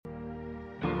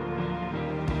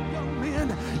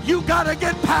You got to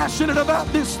get passionate about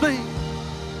this thing.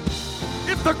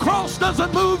 If the cross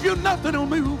doesn't move you, nothing will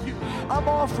move you. I'm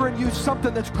offering you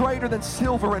something that's greater than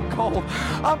silver and gold.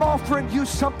 I'm offering you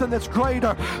something that's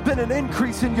greater than an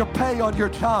increase in your pay on your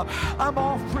job. I'm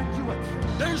offering you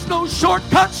There's no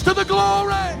shortcuts to the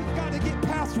glory. We've got to get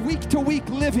past week-to-week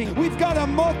living. We've got to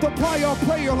multiply our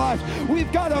prayer life.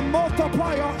 We've got to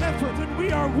multiply our effort. And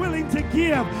we are willing to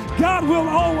give. God will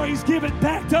always give it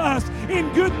back to us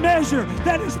in good measure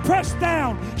that is pressed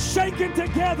down, shaken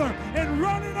together, and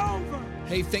running over.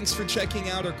 Hey, thanks for checking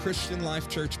out our Christian Life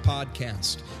Church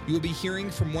podcast. You will be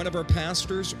hearing from one of our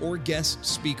pastors or guest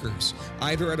speakers,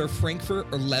 either at our Frankfurt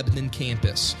or Lebanon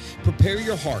campus. Prepare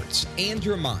your hearts and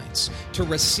your minds to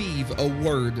receive a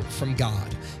word from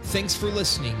God. Thanks for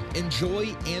listening.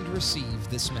 Enjoy and receive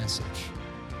this message.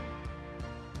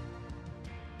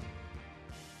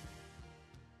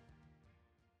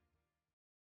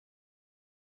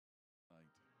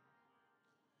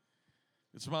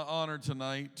 It's my honor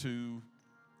tonight to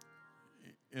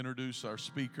introduce our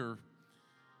speaker.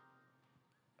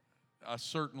 I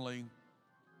certainly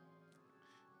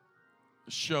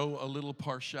show a little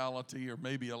partiality, or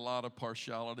maybe a lot of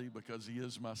partiality, because he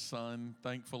is my son.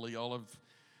 Thankfully, all of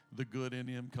the good in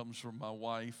him comes from my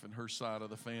wife and her side of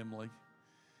the family.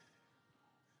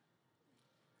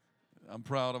 I'm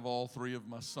proud of all three of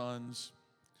my sons.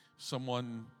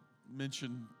 Someone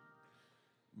mentioned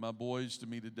my boys to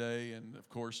me today, and of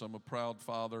course I'm a proud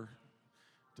father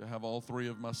to have all three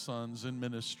of my sons in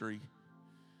ministry,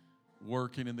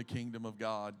 working in the kingdom of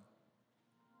God.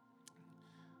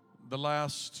 The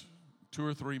last 2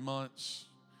 or 3 months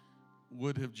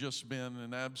would have just been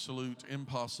an absolute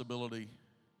impossibility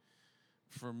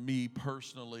for me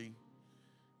personally,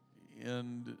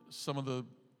 and some of the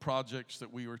projects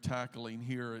that we were tackling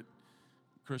here at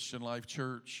Christian Life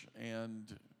Church,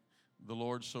 and the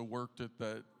Lord so worked it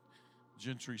that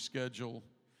Gentry's schedule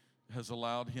has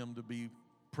allowed him to be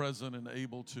present and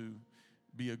able to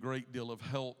be a great deal of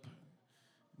help.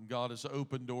 God has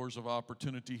opened doors of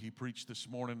opportunity. He preached this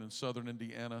morning in southern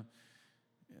Indiana,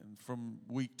 and from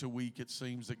week to week it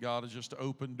seems that God has just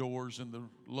opened doors in the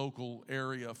local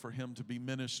area for him to be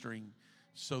ministering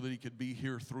so that he could be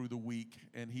here through the week.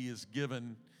 And he has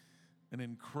given an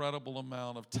incredible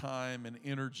amount of time and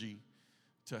energy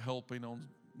to helping on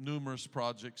numerous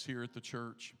projects here at the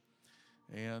church.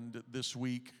 And this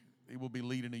week he will be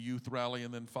leading a youth rally,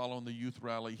 and then following the youth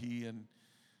rally, he and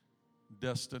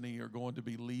Destiny are going to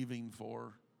be leaving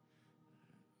for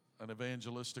an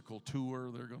evangelistical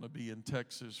tour. They're going to be in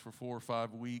Texas for 4 or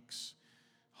 5 weeks,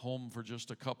 home for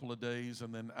just a couple of days,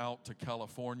 and then out to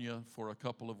California for a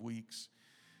couple of weeks.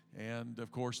 And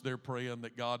of course they're praying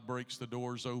that God breaks the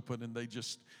doors open and they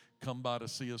just come by to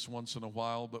see us once in a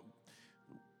while. But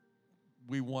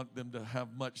we want them to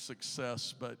have much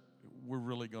success, but we're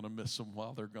really going to miss them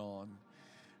while they're gone.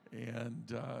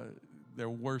 And their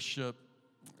worship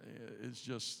is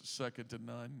just second to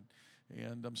none.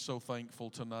 And I'm so thankful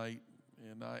tonight.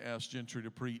 And I asked Gentry to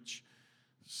preach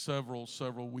several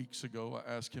weeks ago.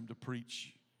 I asked him to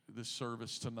preach this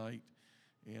service tonight.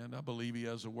 And I believe he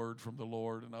has a word from the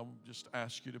Lord. And I will just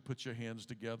ask you to put your hands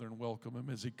together and welcome him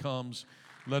as he comes.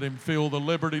 Let him feel the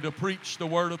liberty to preach the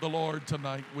word of the Lord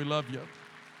tonight. We love you.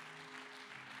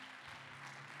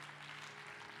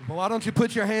 Well, why don't you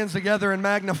put your hands together and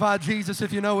magnify Jesus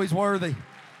if you know he's worthy?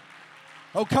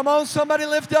 Oh, come on, somebody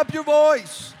lift up your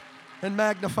voice and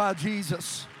magnify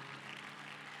Jesus.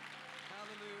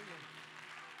 Hallelujah.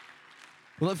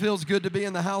 Well, it feels good to be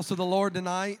in the house of the Lord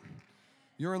tonight.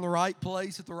 You're in the right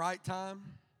place at the right time.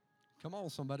 Come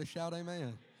on, somebody shout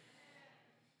amen.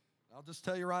 I'll just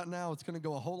tell you right now, it's going to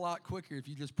go a whole lot quicker if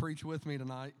you just preach with me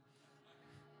tonight.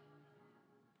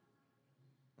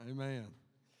 Amen.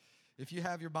 If you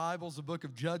have your Bibles, the book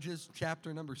of Judges,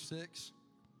 chapter number 6.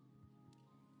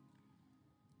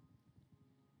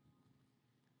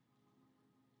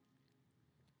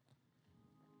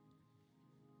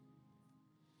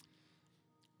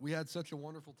 We had such a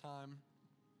wonderful time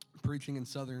preaching in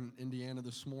southern Indiana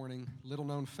this morning. Little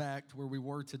known fact, where we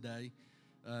were today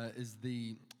is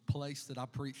the place that I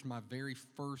preached my very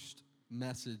first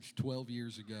message 12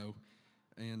 years ago.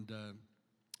 And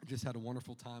just had a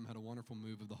wonderful time, had a wonderful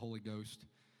move of the Holy Ghost.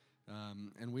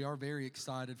 And we are very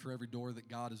excited for every door that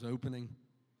God is opening.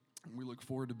 And we look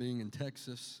forward to being in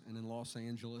Texas and in Los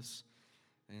Angeles.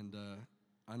 And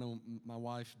I know my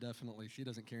wife definitely, she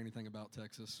doesn't care anything about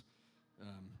Texas.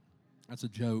 That's a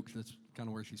joke. That's kind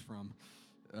of where she's from.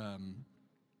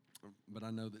 But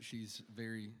I know that she's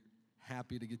very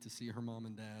happy to get to see her mom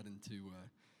and dad and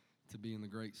to be in the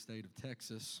great state of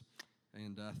Texas.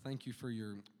 And thank you for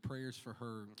your prayers for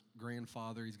her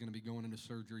grandfather. He's going to be going into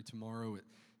surgery tomorrow at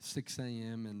 6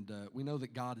 a.m. And we know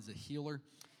that God is a healer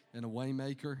and a way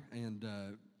maker. And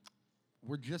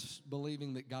we're just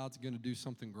believing that God's going to do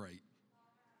something great.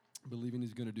 Believing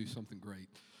He's going to do something great.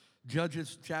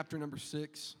 Judges chapter number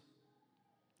 6,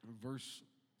 verse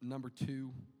number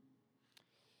 2.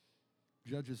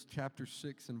 Judges chapter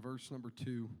 6 and verse number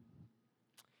 2.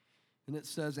 And it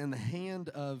says, "And the hand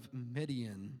of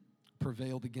Midian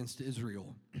prevailed against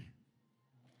Israel.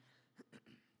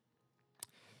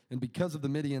 And because of the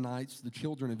Midianites, the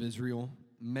children of Israel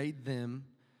made them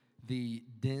the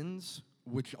dens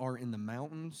which are in the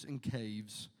mountains and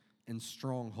caves and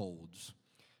strongholds."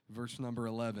 Verse number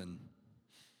 11.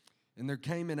 "And there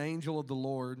came an angel of the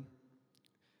Lord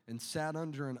and sat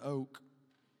under an oak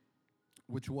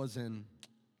which was in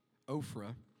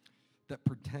Ophrah that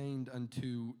pertained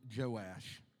unto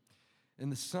Joash.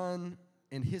 And his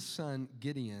son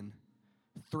Gideon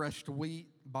threshed wheat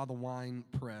by the wine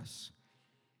press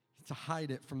to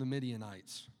hide it from the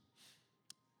Midianites."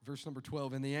 Verse number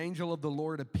 12. "And the angel of the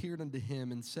Lord appeared unto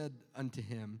him and said unto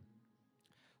him,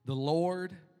 The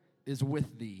Lord is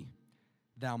with thee,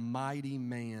 thou mighty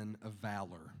man of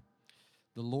valor."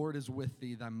 The Lord is with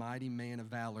thee, thy mighty man of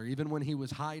valor. Even when he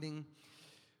was hiding,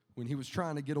 when he was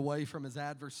trying to get away from his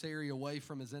adversary, away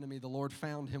from his enemy, the Lord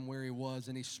found him where he was,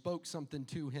 and he spoke something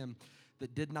to him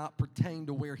that did not pertain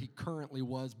to where he currently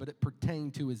was, but it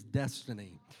pertained to his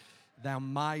destiny. Thou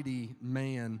mighty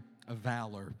man of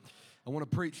valor. I want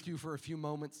to preach to you for a few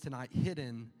moments tonight,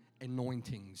 hidden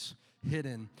anointings.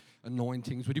 Hidden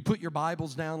anointings. Would you put your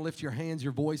Bibles down, lift your hands,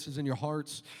 your voices, and your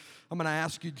hearts? I'm going to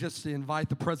ask you just to invite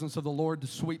the presence of the Lord to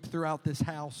sweep throughout this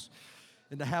house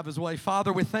and to have His way.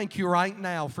 Father, we thank you right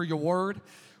now for your word.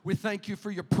 We thank you for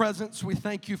your presence. We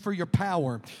thank you for your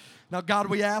power. Now, God,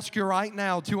 we ask you right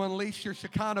now to unleash your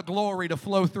Shekinah glory to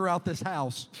flow throughout this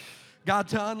house. God,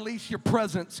 to unleash your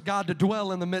presence, God, to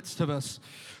dwell in the midst of us.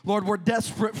 Lord, we're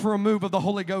desperate for a move of the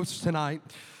Holy Ghost tonight.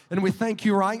 And we thank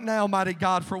you right now, mighty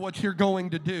God, for what you're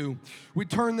going to do. We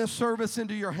turn this service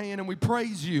into your hand, and we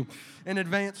praise you in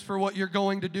advance for what you're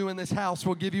going to do in this house.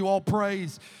 We'll give you all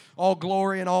praise, all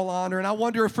glory, and all honor. And I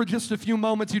wonder if for just a few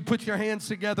moments you'd put your hands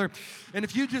together. And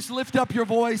if you just lift up your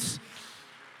voice.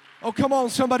 Oh, come on,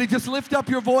 somebody, just lift up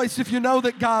your voice if you know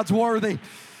that God's worthy.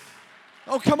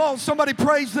 Oh, come on, somebody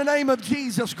praise the name of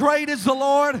Jesus. Great is the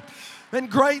Lord and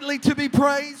greatly to be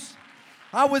praised.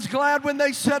 I was glad when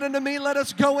they said unto me, Let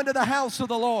us go into the house of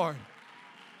the Lord.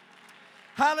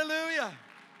 Hallelujah.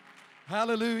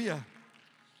 Hallelujah.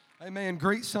 Amen.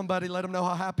 Greet somebody. Let them know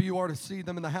how happy you are to see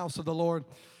them in the house of the Lord.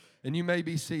 And you may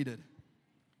be seated.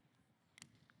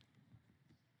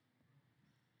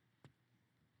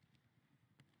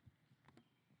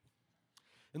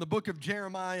 In the book of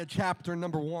Jeremiah, chapter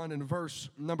number 1 and verse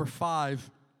number 5,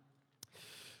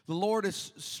 the Lord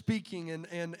is speaking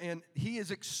and He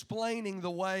is explaining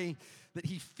the way that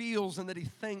He feels and that He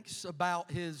thinks about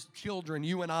His children,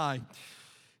 you and I.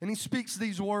 And He speaks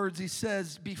these words. He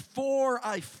says, "Before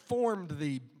I formed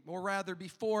thee," or rather,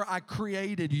 before I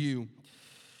created you,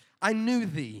 I knew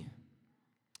thee.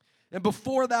 And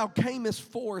before thou camest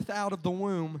forth out of the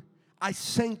womb, I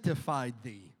sanctified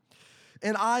thee.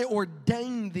 And I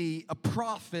ordained thee a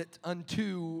prophet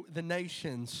unto the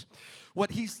nations."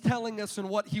 What he's telling us and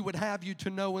what he would have you to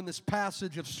know in this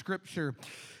passage of Scripture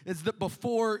is that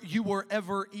before you were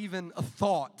ever even a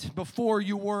thought, before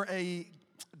you were a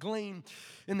gleam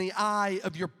in the eye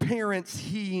of your parents,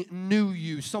 he knew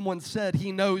you. Someone said,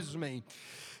 "He knows me."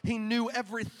 He knew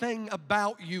everything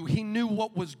about you. He knew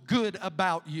what was good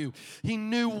about you. He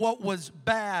knew what was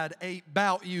bad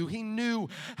about you. He knew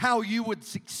how you would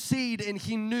succeed, and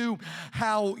He knew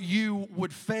how you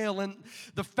would fail. And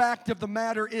the fact of the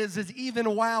matter is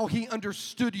even while He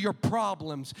understood your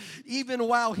problems, even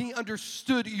while He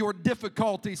understood your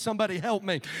difficulties, somebody help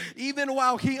me, even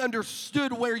while He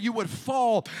understood where you would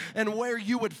fall and where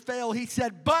you would fail, He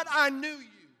said, "But I knew you.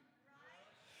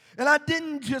 And I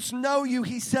didn't just know you,"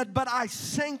 He said, "but I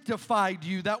sanctified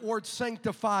you." That word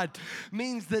sanctified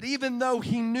means that even though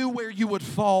He knew where you would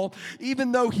fall,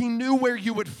 even though He knew where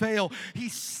you would fail, He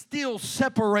still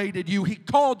separated you. He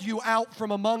called you out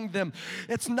from among them.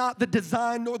 It's not the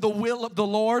design nor the will of the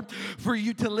Lord for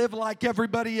you to live like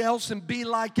everybody else and be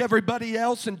like everybody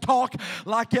else and talk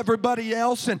like everybody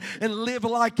else and live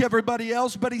like everybody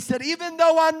else. But He said, even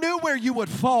though I knew where you would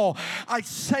fall, I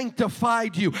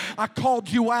sanctified you. I called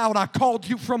you out. I called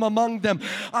you from among them.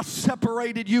 I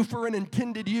separated you for an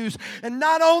intended use. And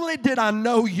not only did I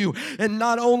know you, and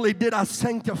not only did I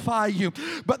sanctify you,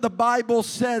 but the Bible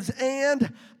says,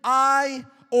 and I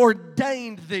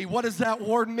ordained thee. What does that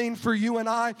word mean for you and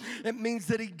I? It means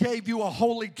that he gave you a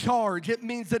holy charge. It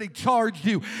means that he charged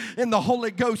you in the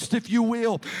Holy Ghost, if you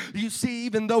will. You see,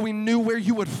 even though he knew where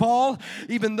you would fall,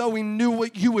 even though he knew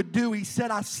what you would do, he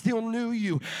said, I still knew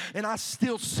you and I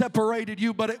still separated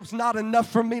you, but it was not enough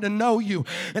for me to know you,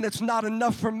 and it's not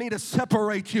enough for me to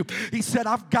separate you. He said,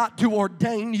 I've got to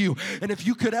ordain you. And if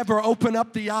you could ever open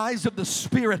up the eyes of the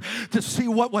Spirit to see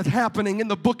what was happening in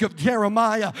the book of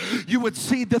Jeremiah, you would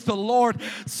see that the Lord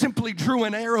simply drew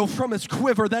an arrow from his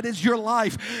quiver, that is your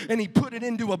life, and he put it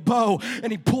into a bow,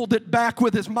 and he pulled it back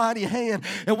with his mighty hand.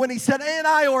 And when he said, and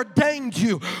I ordained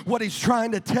you, what he's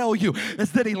trying to tell you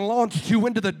is that he launched you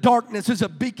into the darkness as a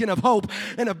beacon of hope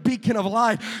and a beacon of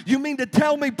light. You mean to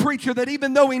tell me, preacher, that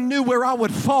even though he knew where I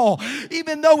would fall,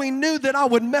 even though he knew that I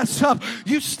would mess up,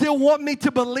 you still want me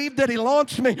to believe that he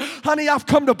launched me? Honey, I've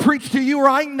come to preach to you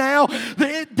right now that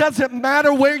it doesn't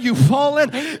matter where you've fallen.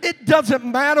 It doesn't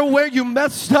matter where you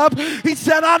messed up. He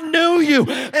said, I knew you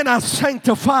and I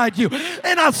sanctified you,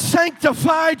 and I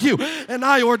sanctified you, and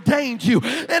I ordained you,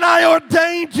 and I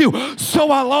ordained you,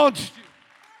 so I launched you.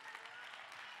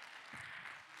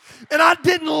 And I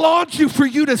didn't launch you for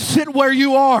you to sit where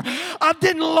you are. I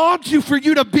didn't launch you for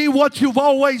you to be what you've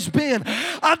always been.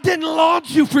 I didn't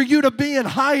launch you for you to be in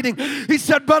hiding. He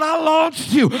said, but I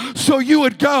launched you so you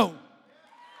would go.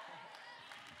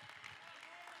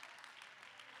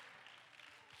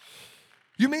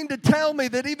 You mean to tell me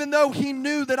that even though he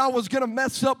knew that I was going to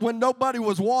mess up when nobody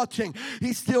was watching,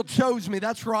 he still chose me?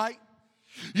 That's right.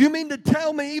 You mean to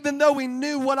tell me even though he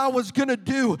knew what I was going to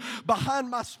do behind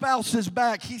my spouse's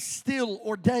back, he still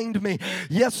ordained me?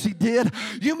 Yes, he did.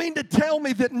 You mean to tell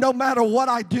me that no matter what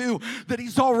I do, that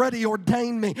he's already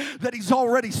ordained me, that he's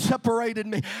already separated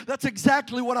me? That's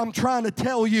exactly what I'm trying to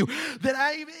tell you. That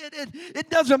it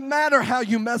doesn't matter how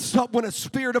you mess up when a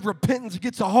spirit of repentance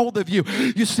gets a hold of you.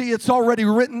 You see, it's already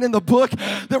written in the book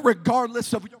that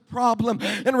regardless of your problem,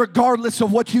 and regardless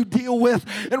of what you deal with,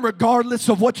 and regardless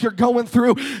of what you're going through,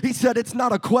 he said, it's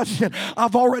not a question.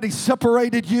 I've already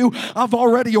separated you. I've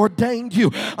already ordained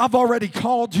you. I've already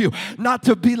called you not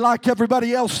to be like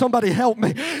everybody else. Somebody help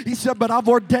me. He said, but I've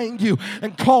ordained you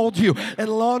and called you and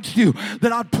launched you,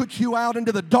 that I'd put you out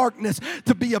into the darkness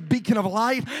to be a beacon of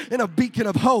light and a beacon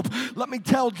of hope. Let me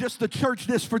tell just the church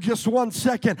this for just 1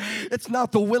 second. It's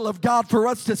not the will of God for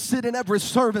us to sit in every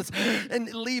service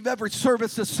and leave every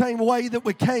service the same way that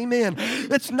we came in.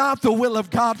 It's not the will of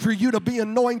God for you to be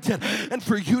anointed and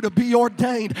for you to be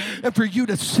ordained and for you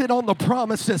to sit on the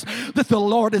promises that the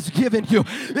Lord has given you.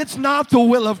 It's not the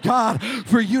will of God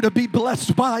for you to be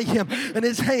blessed by him and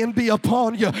his hand be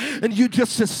upon you and you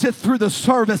just to sit through the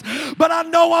service. But I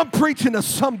know I'm preaching to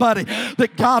somebody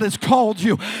that God has called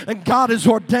you and God has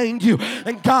ordained you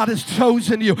and God has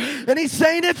chosen you. And he's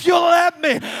saying, if you'll let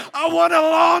me, I want to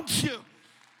launch you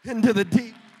into the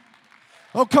deep.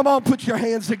 Oh, come on, put your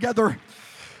hands together.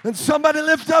 And somebody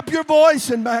lift up your voice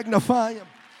and magnify him.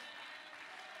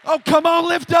 Oh, come on,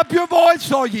 lift up your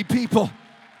voice, all ye people.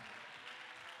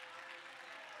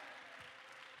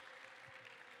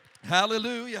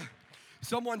 Hallelujah.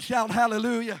 Someone shout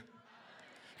hallelujah.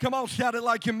 Come on, shout it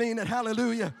like you mean it.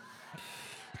 Hallelujah.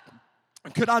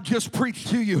 Could I just preach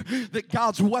to you that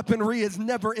God's weaponry is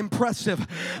never impressive?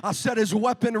 I said his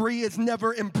weaponry is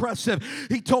never impressive.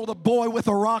 He told a boy with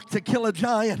a rock to kill a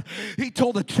giant. He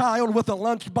told a child with a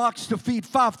lunchbox to feed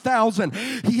 5,000.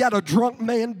 He had a drunk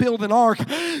man build an ark.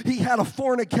 He had a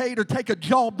fornicator take a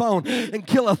jawbone and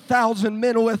kill 1,000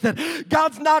 men with it.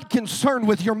 God's not concerned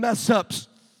with your mess ups.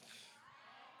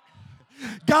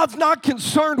 God's not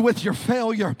concerned with your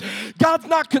failure. God's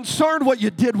not concerned what you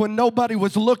did when nobody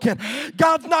was looking.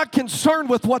 God's not concerned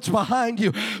with what's behind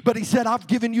you. But he said, I've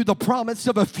given you the promise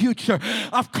of a future.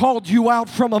 I've called you out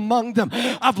from among them.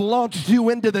 I've launched you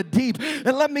into the deep.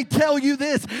 And let me tell you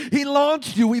this, he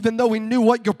launched you even though he knew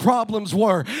what your problems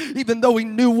were, even though he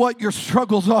knew what your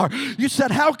struggles are. You said,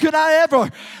 how could I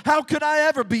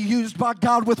ever be used by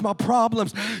God with my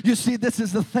problems? You see, this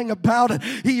is the thing about it.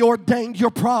 He ordained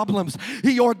your problems.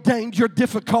 He ordained your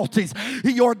difficulties.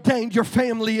 He ordained your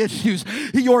family issues.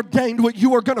 He ordained what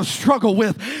you are going to struggle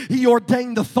with. He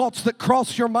ordained the thoughts that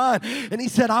cross your mind. And he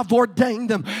said, I've ordained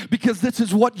them because this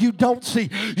is what you don't see.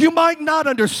 You might not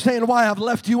understand why I've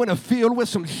left you in a field with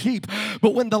some sheep,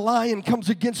 but when the lion comes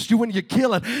against you and you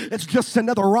kill it, it's just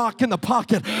another rock in the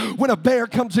pocket. When a bear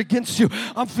comes against you,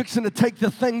 I'm fixing to take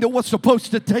the thing that was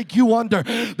supposed to take you under,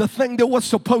 the thing that was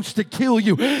supposed to kill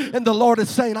you. And the Lord is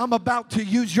saying, I'm about to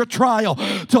use your trial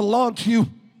to launch you.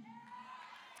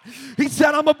 He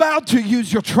said, I'm about to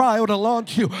use your trial to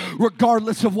launch you,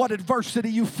 regardless of what adversity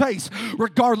you face,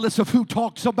 regardless of who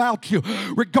talks about you,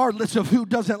 regardless of who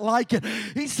doesn't like it.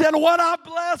 He said, what I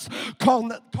bless,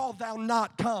 call thou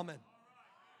not common.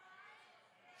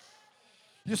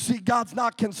 You see, God's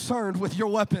not concerned with your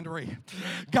weaponry.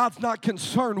 God's not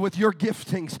concerned with your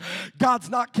giftings. God's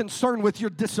not concerned with your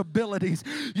disabilities.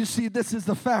 You see, this is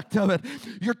the fact of it.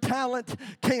 Your talent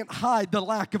can't hide the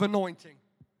lack of anointing.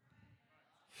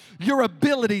 Your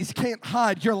abilities can't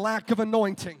hide your lack of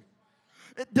anointing.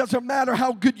 It doesn't matter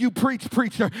how good you preach,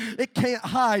 preacher. It can't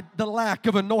hide the lack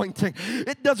of anointing.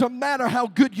 It doesn't matter how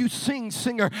good you sing,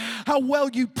 singer. How well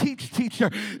you teach, teacher.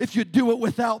 If you do it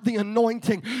without the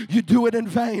anointing, you do it in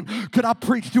vain. Could I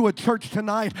preach to a church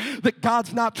tonight that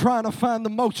God's not trying to find the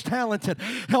most talented?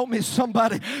 Help me,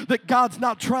 somebody. That God's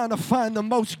not trying to find the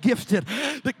most gifted.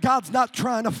 That God's not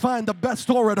trying to find the best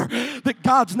orator. That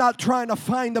God's not trying to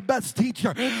find the best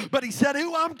teacher. But he said,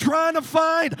 who I'm trying to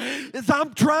find is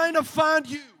I'm trying to find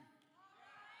you.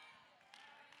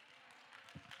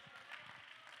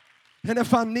 And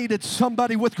if I needed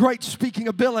somebody with great speaking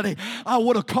ability, I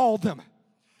would have called them.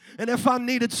 And if I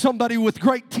needed somebody with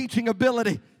great teaching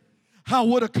ability, I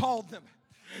would have called them.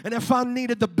 And if I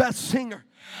needed the best singer,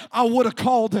 I would have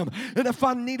called them. And if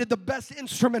I needed the best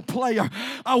instrument player,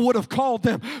 I would have called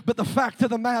them. But the fact of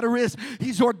the matter is,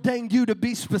 he's ordained you to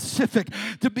be specific,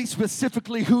 to be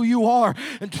specifically who you are.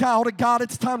 And child of God,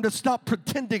 it's time to stop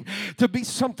pretending to be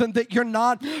something that you're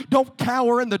not. Don't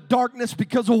cower in the darkness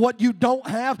because of what you don't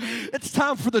have. It's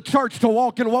time for the church to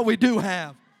walk in what we do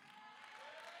have.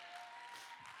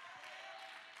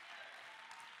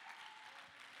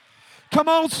 Come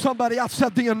on, somebody. I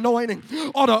said the anointing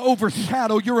ought to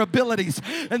overshadow your abilities,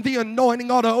 and the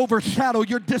anointing ought to overshadow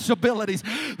your disabilities.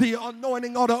 The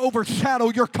anointing ought to overshadow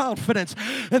your confidence,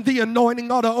 and the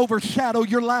anointing ought to overshadow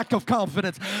your lack of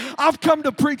confidence. I've come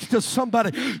to preach to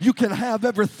somebody. You can have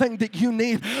everything that you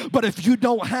need, but if you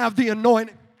don't have the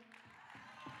anointing,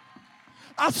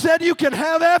 I said you can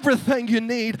have everything you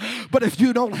need, but if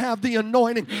you don't have the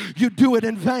anointing, you do it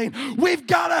in vain. We've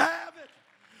got to have it.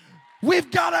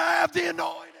 We've got to have the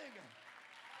anointing.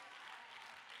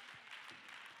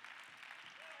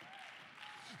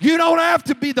 You don't have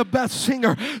to be the best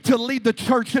singer to lead the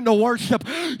church into worship.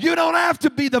 You don't have to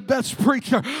be the best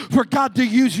preacher for God to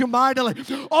use you mightily.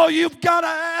 All you've got to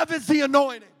have is the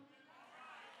anointing.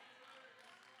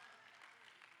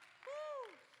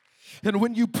 And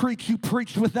when you preach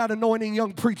with that anointing,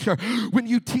 young preacher. When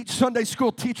you teach Sunday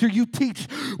school, teacher, you teach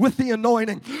with the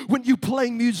anointing. When you play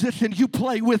musician, you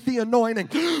play with the anointing.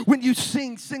 When you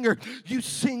sing, singer, you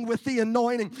sing with the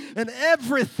anointing. And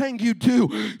everything you do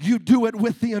it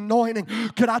with the anointing.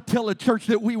 Could I tell a church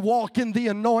that we walk in the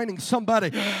anointing? Somebody,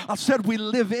 I said we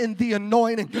live in the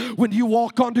anointing. When you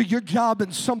walk onto your job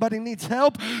and somebody needs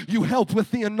help, you help with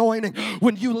the anointing.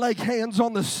 When you lay hands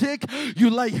on the sick,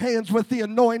 you lay hands with the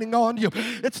anointing on you.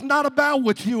 It's not about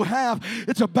what you have.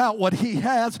 It's about what he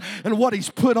has and what he's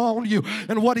put on you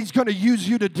and what he's going to use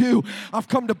you to do. I've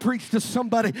come to preach to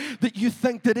somebody that you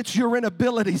think that it's your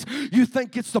inabilities. You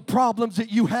think it's the problems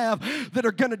that you have that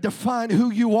are going to define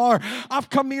who you are. I've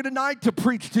come here tonight to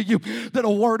preach to you that a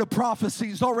word of prophecy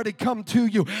has already come to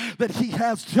you, that he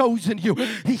has chosen you.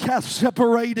 He has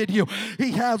separated you.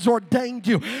 He has ordained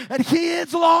you. And he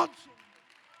is launching.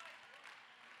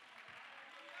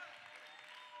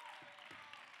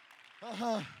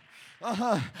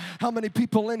 How many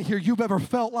people in here, you've ever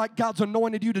felt like God's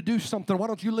anointed you to do something? Why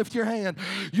don't you lift your hand?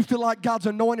 You feel like God's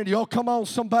anointed you. Oh, come on,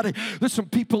 somebody. There's some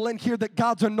people in here that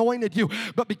God's anointed you,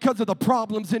 but because of the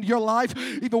problems in your life,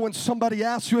 even when somebody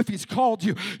asks you if he's called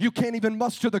you, you can't even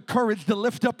muster the courage to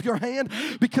lift up your hand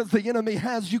because the enemy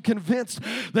has you convinced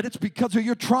that it's because of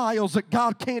your trials that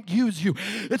God can't use you.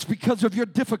 It's because of your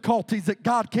difficulties that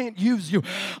God can't use you.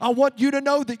 I want you to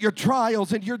know that your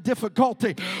trials and your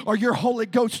difficulty are your Holy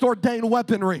Ghost ordained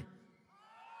weaponry.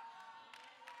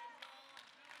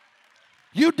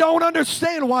 You don't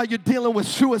understand why you're dealing with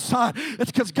suicide. It's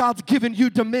because God's given you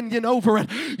dominion over it.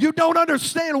 You don't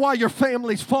understand why your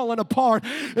family's falling apart.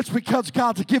 It's because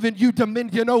God's given you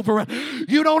dominion over it.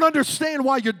 You don't understand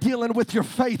why you're dealing with your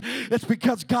faith. It's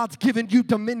because God's given you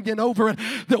dominion over it.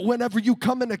 That whenever you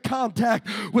come into contact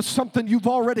with something you've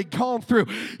already gone through,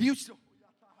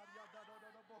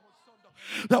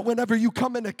 that whenever you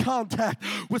come into contact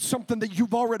with something that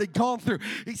you've already gone through,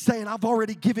 he's saying, I've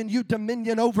already given you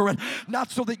dominion over it, not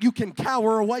so that you can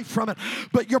cower away from it,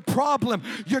 but your problem,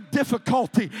 your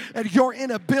difficulty, and your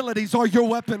inabilities are your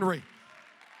weaponry.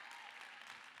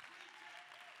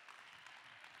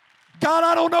 God,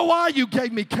 I don't know why you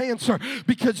gave me cancer,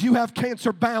 because you have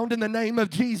cancer bound in the name of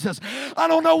Jesus. I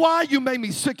don't know why you made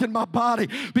me sick in my body,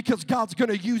 because God's going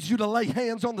to use you to lay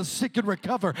hands on the sick and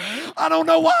recover. I don't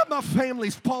know why my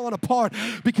family's falling apart,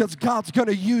 because God's going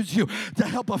to use you to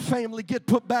help a family get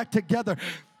put back together.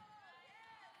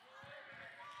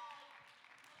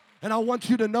 And I want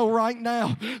you to know right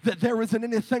now that there isn't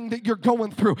anything that you're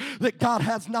going through that God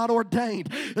has not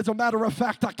ordained. As a matter of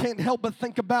fact, I can't help but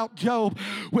think about Job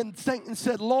when Satan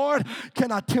said, Lord,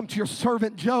 can I tempt your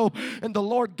servant Job? And the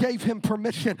Lord gave him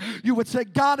permission. You would say,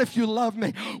 God, if you love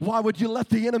me, why would you let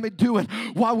the enemy do it?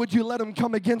 Why would you let him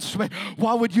come against me?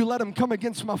 Why would you let him come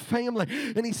against my family?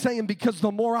 And he's saying, because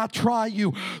the more I try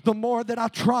you, the more that I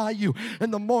try you,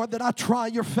 and the more that I try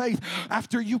your faith,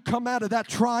 after you come out of that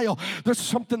trial, there's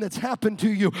something that's happened to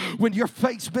you when your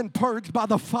faith's been purged by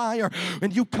the fire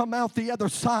and you come out the other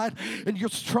side and you're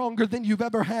stronger than you've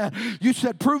ever had. You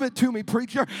said, prove it to me,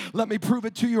 preacher. Let me prove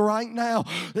it to you right now.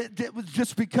 It was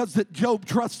just because that Job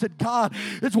trusted God.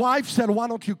 His wife said, why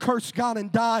don't you curse God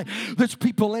and die? There's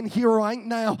people in here right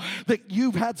now that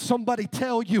you've had somebody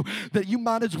tell you that you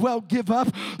might as well give up,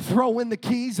 throw in the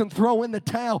keys and throw in the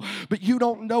towel, but you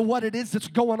don't know what it is that's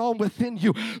going on within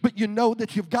you, but you know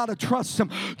that you've got to trust him.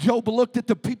 Job looked at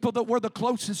the people that were the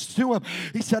closest to him.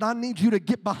 He said, I need you to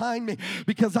get behind me,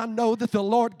 because I know that the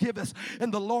Lord giveth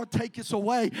and the Lord taketh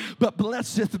away, but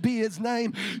blessed be his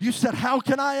name. You said, how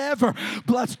can I ever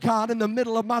bless God in the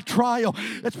middle of my trial?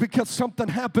 It's because something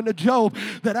happened to Job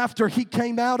that after he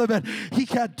came out of it, he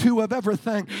had two of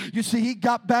everything. You see, he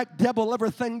got back double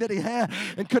everything that he had.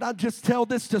 And could I just tell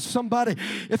this to somebody?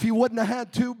 If he wouldn't have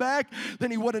had two back,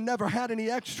 then he would have never had any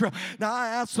extra. Now I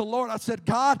asked the Lord, I said,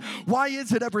 God, why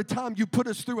is it every time you put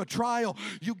us through a trial,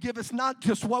 you give us not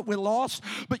just what we lost,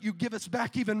 but you give us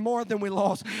back even more than we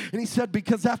lost? And he said,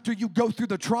 because after you go through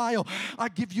the trial, I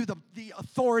give you the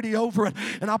authority over it,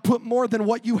 and I put more than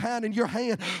what you had in your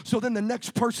hand. So then the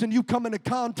next person you come into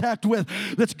contact with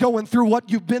that's going through what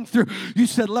you've been through, you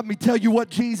said, let me tell you what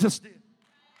Jesus did.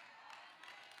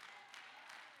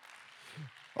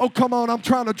 Oh, come on, I'm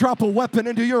trying to drop a weapon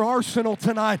into your arsenal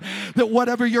tonight, that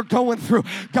whatever you're going through,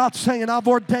 God's saying, I've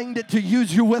ordained it to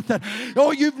use you with it.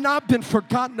 Oh, you've not been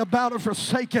forgotten about or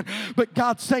forsaken, but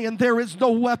God's saying there is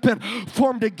no weapon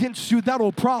formed against you that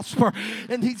will prosper.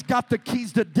 And he's got the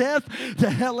keys to death, to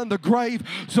hell, and the grave.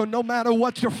 So no matter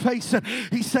what you're facing,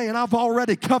 he's saying, I've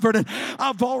already covered it.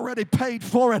 I've already paid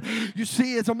for it. You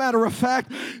see, as a matter of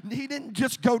fact, he didn't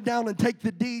just go down and take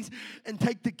the deeds and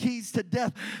take the keys to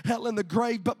death, hell, and the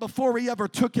grave. But before he ever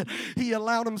took it, he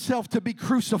allowed himself to be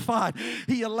crucified.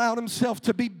 He allowed himself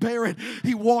to be buried.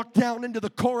 He walked down into the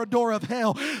corridor of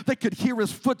hell. They could hear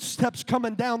his footsteps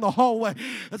coming down the hallway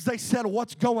as they said,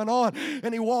 what's going on?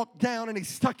 And he walked down and he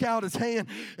stuck out his hand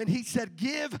and he said,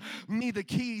 give me the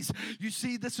keys. You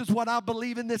see, this is what I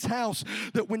believe in this house,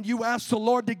 that when you ask the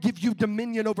Lord to give you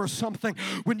dominion over something,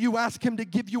 when you ask him to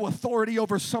give you authority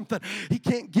over something, he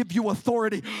can't give you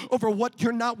authority over what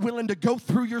you're not willing to go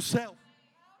through yourself.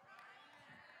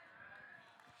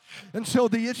 And so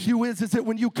the issue is that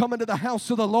when you come into the house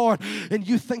of the Lord and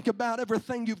you think about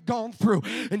everything you've gone through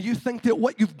and you think that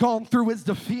what you've gone through is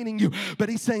defeating you, but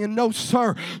he's saying, no,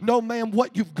 sir, no, ma'am,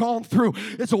 what you've gone through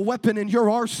is a weapon in your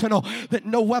arsenal, that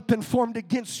no weapon formed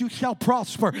against you shall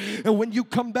prosper. And when you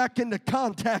come back into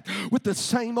contact with the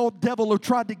same old devil who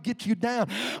tried to get you down,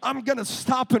 I'm going to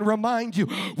stop and remind you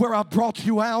where I brought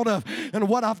you out of and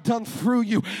what I've done through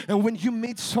you. And when you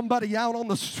meet somebody out on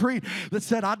the street that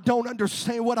said, I don't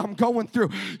understand what I'm going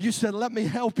through, you said, let me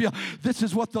help you. This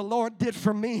is what the Lord did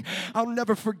for me. I'll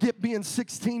never forget being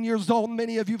 16 years old.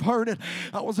 Many of you've heard it.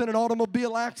 I was in an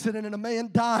automobile accident and a man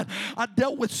died. I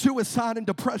dealt with suicide and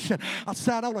depression. I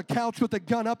sat on a couch with a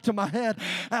gun up to my head,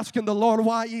 asking the Lord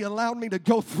why he allowed me to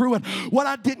go through it. What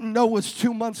I didn't know was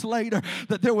 2 months later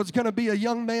that there was going to be a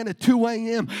young man at 2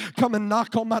 a.m. come and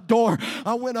knock on my door.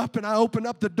 I went up and I opened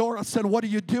up the door. I said, what are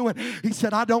you doing? He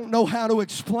said, I don't know how to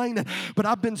explain it, but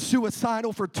I've been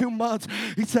suicidal for 2 months.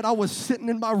 He said, I was sitting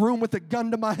in my room with a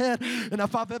gun to my head, and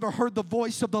if I've ever heard the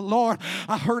voice of the Lord,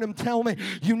 I heard him tell me,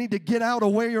 you need to get out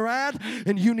of where you're at,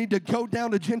 and you need to go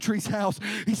down to Gentry's house.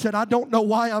 He said, I don't know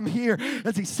why I'm here.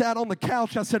 As he sat on the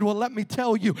couch, I said, well, let me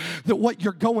tell you that what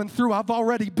you're going through, I've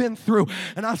already been through,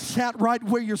 and I sat right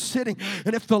where you're sitting,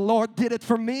 and if the Lord did it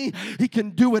for me, he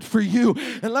can do it for you.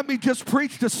 And let me just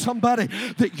preach to somebody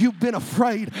that you've been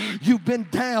afraid, you've been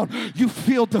down, you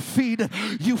feel defeated,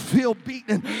 you feel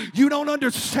beaten, pain. You don't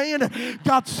understand it.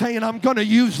 God's saying, I'm going to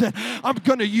use it. I'm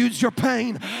going to use your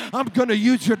pain. I'm going to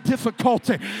use your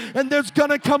difficulty. And there's going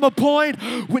to come a point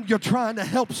when you're trying to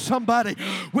help somebody,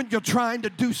 when you're trying to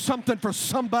do something for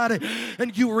somebody,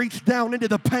 and you reach down into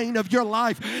the pain of your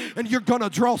life, and you're going to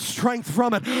draw strength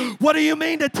from it. What do you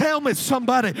mean to tell me,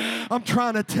 somebody? I'm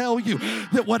trying to tell you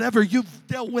that whatever you've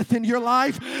dealt with in your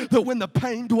life, that when the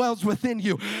pain dwells within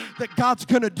you, that God's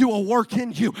going to do a work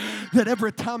in you, that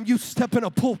every time you step in a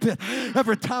pulpit,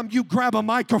 every time you grab a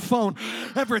microphone,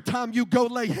 every time you go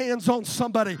lay hands on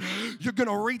somebody, you're going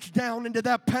to reach down into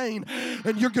that pain,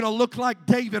 and you're going to look like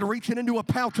David reaching into a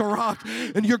pouch of rock,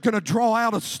 and you're going to draw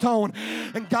out a stone,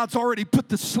 and God's already put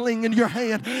the sling in your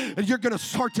hand, and you're going to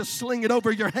start to sling it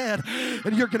over your head,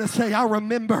 and you're going to say, I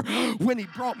remember when he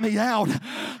brought me out.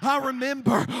 I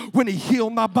remember when he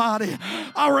healed my body.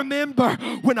 I remember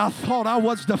when I thought I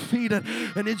was defeated.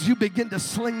 And as you begin to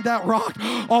sling that rock,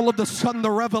 all of a sudden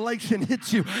the revelation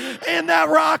hits you, and that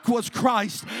rock was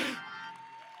Christ.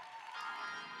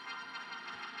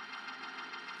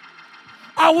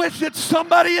 I wish that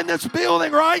somebody in this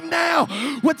building right now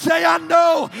would say, I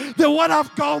know that what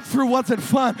I've gone through wasn't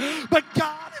fun, but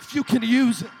God, if you can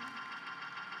use it.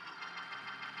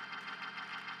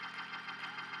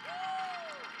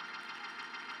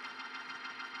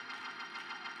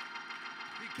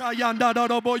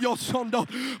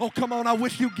 Oh, come on. I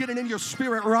wish you get it in your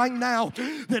spirit right now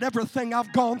that everything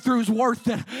I've gone through is worth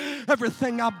it.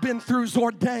 Everything I've been through is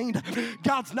ordained.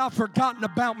 God's not forgotten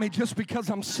about me just because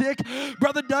I'm sick.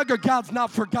 Brother Duggar, God's not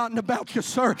forgotten about you,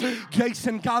 sir.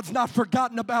 Jason, God's not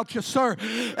forgotten about you, sir.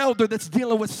 Elder that's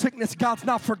dealing with sickness, God's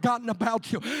not forgotten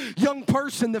about you. Young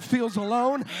person that feels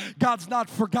alone, God's not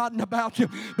forgotten about you,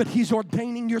 but he's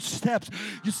ordaining your steps.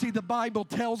 You see, the Bible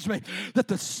tells me that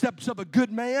the steps of a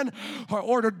good man are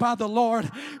ordered by the Lord,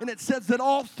 and it says that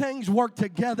all things work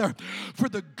together for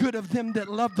the good of them that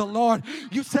love the Lord.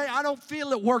 You say, I don't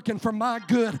feel it working for my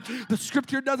good. The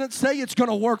scripture doesn't say it's going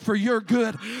to work for your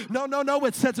good. No,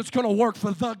 it says it's going to work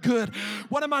for the good.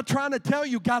 What am I trying to tell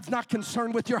you? God's not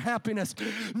concerned with your happiness.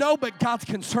 No, but God's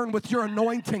concerned with your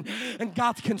anointing, and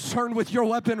God's concerned with your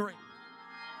weaponry.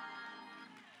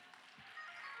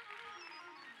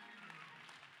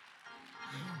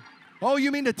 Oh,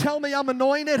 you mean to tell me I'm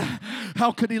anointed?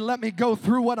 How could he let me go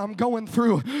through what I'm going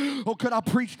through? Oh, could I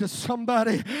preach to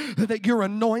somebody that your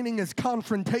anointing is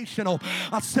confrontational?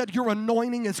 I said your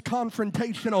anointing is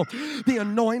confrontational. The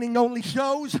anointing only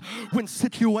shows when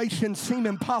situations seem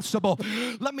impossible.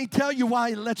 Let me tell you why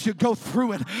he lets you go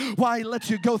through it. Why he lets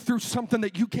you go through something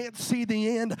that you can't see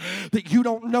the end, that you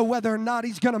don't know whether or not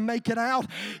he's going to make it out.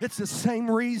 It's the same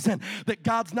reason that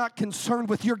God's not concerned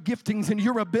with your giftings and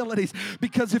your abilities,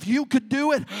 because if you could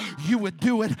do it, you would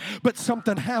do it. But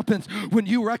something happens when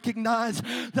you recognize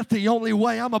that the only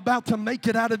way I'm about to make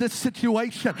it out of this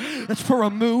situation is for a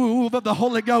move of the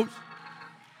Holy Ghost.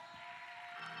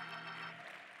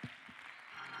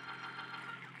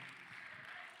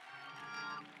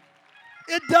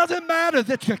 It doesn't matter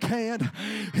that you can.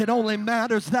 It only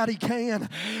matters that he can.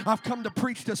 I've come to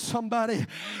preach to somebody.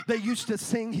 They used to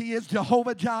sing, he is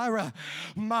Jehovah Jireh,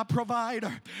 my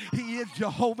provider. He is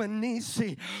Jehovah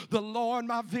Nisi, the Lord,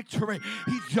 my victory.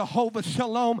 He's Jehovah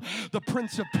Shalom, the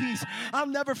Prince of Peace. I'll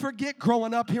never forget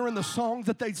growing up hearing the songs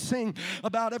that they sing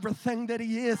about everything that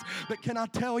he is. But can I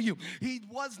tell you, he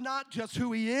was not just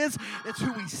who he is, it's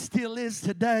who he still is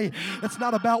today. It's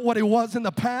not about what he was in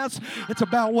the past. It's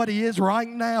about what he is right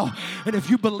now. And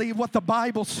if you believe what the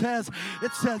Bible says,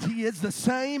 it says he is the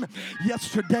same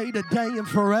yesterday, today, and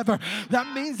forever.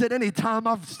 That means that any time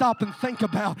I've stopped and think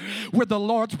about where the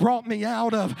Lord's brought me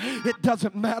out of, it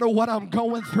doesn't matter what I'm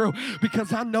going through,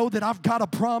 because I know that I've got a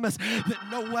promise that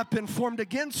no weapon formed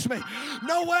against me,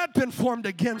 no weapon formed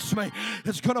against me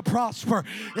is going to prosper.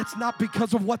 It's not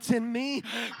because of what's in me,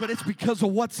 but it's because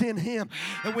of what's in him.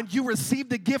 And when you receive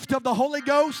the gift of the Holy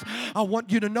Ghost, I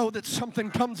want you to know that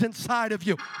something comes inside of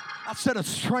you. I said a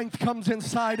strength comes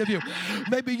inside of you.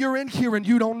 Maybe you're in here and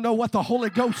you don't know what the Holy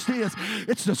Ghost is.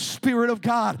 It's the Spirit of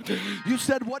God. You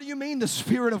said, what do you mean the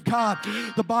Spirit of God?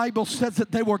 The Bible says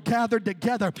that they were gathered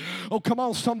together. Oh, come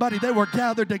on, somebody. They were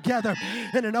gathered together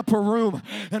in an upper room.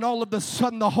 And all of a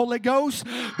sudden, the Holy Ghost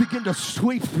began to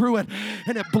sweep through it.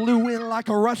 And it blew in like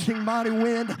a rushing mighty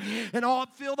wind. And all it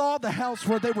filled all the house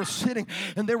where they were sitting.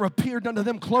 And there appeared unto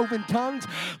them cloven tongues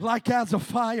like as a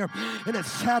fire. And it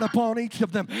sat upon on each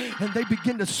of them, and they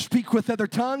began to speak with other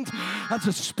tongues as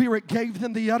the Spirit gave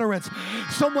them the utterance.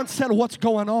 Someone said, what's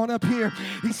going on up here?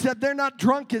 He said, they're not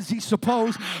drunk as he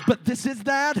supposed, but this is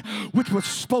that which was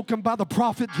spoken by the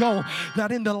prophet Joel,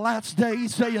 that in the last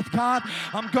days, saith God,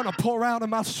 I'm going to pour out of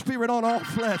my Spirit on all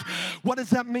flesh. What does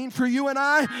that mean for you and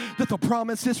I? That the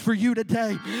promise is for you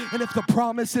today. And if the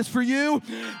promise is for you,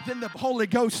 then the Holy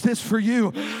Ghost is for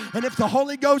you. And if the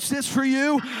Holy Ghost is for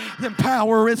you, then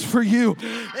power is for you.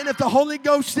 And if the Holy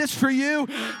Ghost is for you,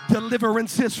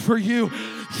 deliverance is for you.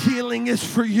 Healing is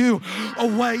for you. A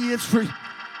way is for you.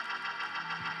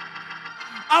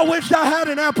 I wish I had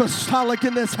an apostolic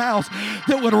in this house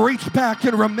that would reach back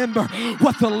and remember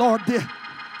what the Lord did.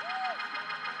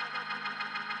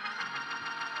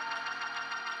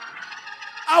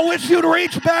 I wish you'd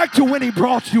reach back to when he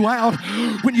brought you out,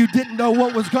 when you didn't know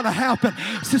what was going to happen.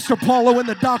 Sister Paula, when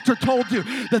the doctor told you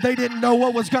that they didn't know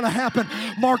what was going to happen.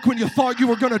 Mark, when you thought you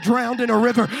were going to drown in a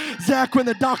river. Zach, when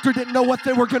the doctor didn't know what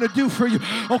they were going to do for you.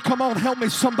 Oh, come on, help me,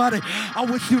 somebody. I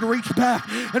wish you'd reach back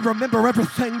and remember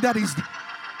everything that he's done.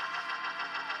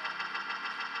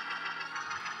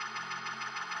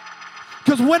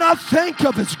 Because when I think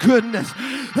of his goodness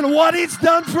and what he's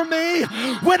done for me,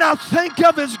 when I think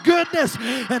of his goodness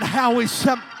and how he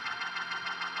set,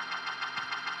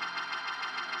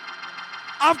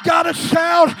 I've got to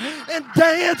shout and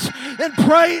dance and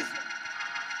praise.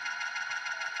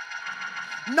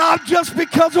 Not just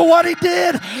because of what he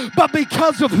did, but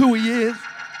because of who he is.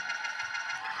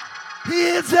 He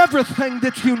is everything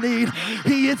that you need.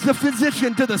 He is the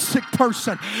physician to the sick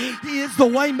person. He is the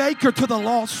way maker to the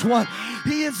lost one.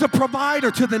 He is the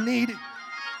provider to the needy.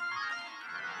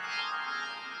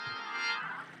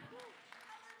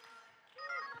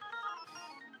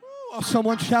 Oh,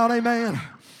 someone shout amen.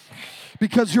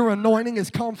 Because your anointing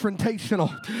is confrontational.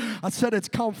 I said it's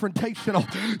confrontational.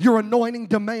 Your anointing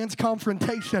demands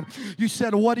confrontation. You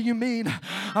said, what do you mean?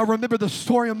 I remember the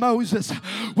story of Moses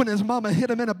when his mama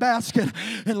hit him in a basket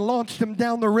and launched him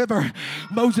down the river.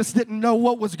 Moses didn't know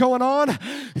what was going on.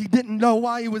 He didn't know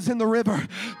why he was in the river.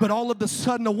 But all of a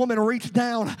sudden, a woman reached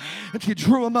down and she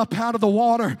drew him up out of the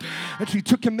water and she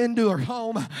took him into her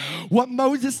home. What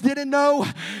Moses didn't know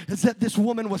is that this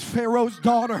woman was Pharaoh's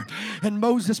daughter. And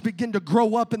Moses began to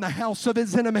grow up in the house of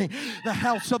his enemy, the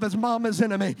house of his mama's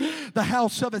enemy, the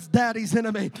house of his daddy's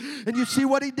enemy. And you see,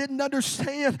 what he didn't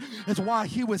understand is why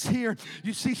he was here.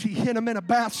 You see, she hid him in a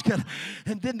basket,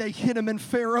 and then they hid him in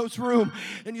Pharaoh's room.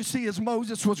 And you see, as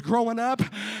Moses was growing up,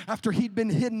 after he'd been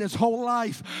hidden his whole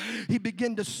life, he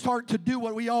began to start to do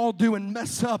what we all do and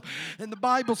mess up. And the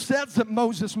Bible says that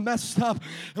Moses messed up,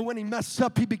 and when he messed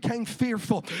up, he became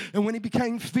fearful. And when he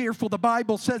became fearful, the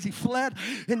Bible says he fled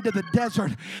into the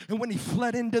desert. And when he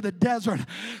fled into the desert,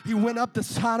 he went up the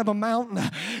side of a mountain.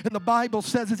 And the Bible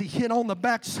says as he hid on the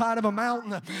back side of a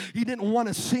mountain, he didn't want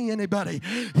to see anybody.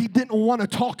 He didn't want to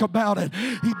talk about it.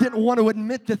 He didn't want to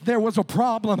admit that there was a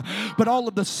problem. But all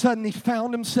of a sudden he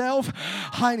found himself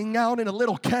hiding out in a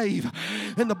little cave.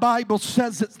 And the Bible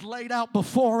says it's laid out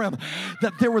before him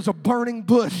that there was a burning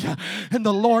bush. And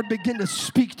the Lord began to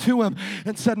speak to him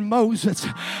and said, Moses,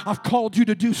 I've called you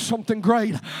to do something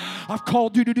great. I've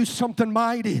called you to do something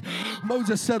mighty.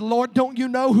 Moses said, Lord, don't you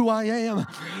know who I am?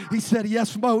 He said,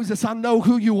 yes, Moses, I know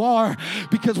who you are,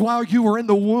 because while you were in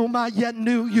the womb, I yet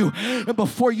knew you. And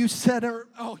before you said,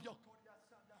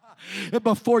 and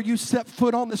before you set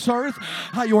foot on this earth,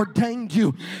 I ordained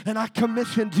you and I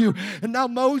commissioned you. And now,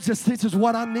 Moses, this is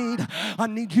what I need. I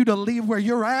need you to leave where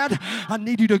you're at. I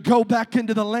need you to go back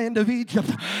into the land of Egypt.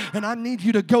 And I need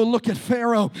you to go look at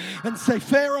Pharaoh and say,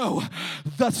 Pharaoh,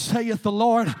 thus saith the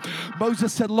Lord.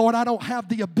 Moses said, Lord, I don't have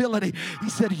the ability. He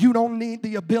said, you don't need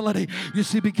the ability. You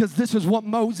see, because this is what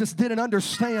Moses didn't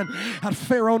understand. Had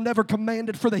Pharaoh never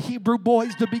commanded for the Hebrew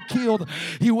boys to be killed,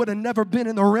 he would have never been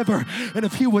in the river. And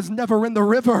if he was never in the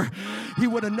river, he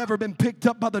would have never been picked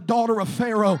up by the daughter of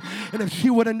Pharaoh. And if she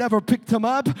would have never picked him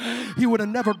up, he would have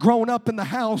never grown up in the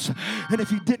house. And if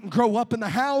he didn't grow up in the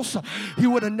house, he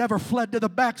would have never fled to the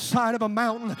backside of a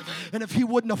mountain. And if he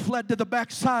wouldn't have fled to the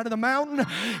backside of the mountain,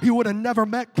 he would have never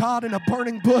met God in a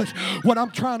burning bush. What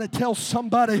I'm trying to tell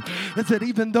somebody is that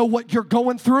even though what you're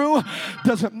going through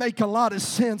doesn't make a lot of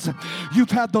sense,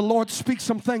 you've had the Lord speak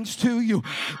some things to you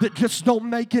that just don't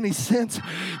make any sense.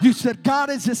 You said, God,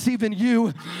 is this this even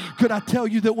you. Could I tell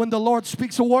you that when the Lord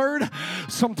speaks a word,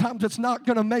 sometimes it's not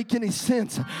going to make any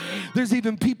sense. There's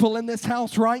even people in this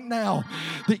house right now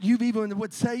that you even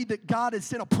would say that God has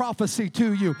sent a prophecy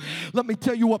to you. Let me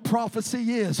tell you what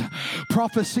prophecy is.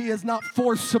 Prophecy is not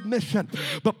forced submission,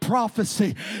 but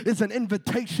prophecy is an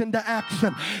invitation to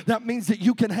action. That means that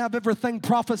you can have everything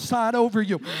prophesied over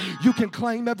you. You can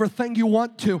claim everything you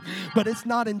want to, but it's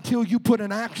not until you put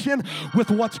an action with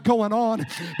what's going on,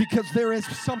 because there is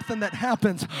something that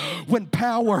happens when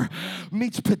power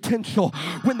meets potential.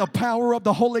 When the power of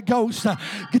the Holy Ghost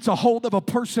gets a hold of a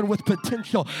person with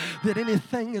potential, that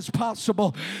anything is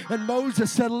possible. And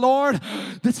Moses said, Lord,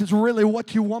 this is really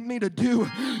what you want me to do.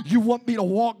 You want me to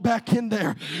walk back in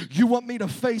there. You want me to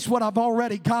face what I've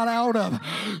already got out of.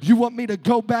 You want me to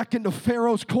go back into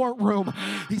Pharaoh's courtroom.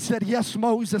 He said, yes,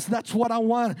 Moses, that's what I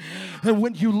want. And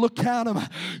when you look at him,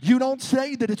 you don't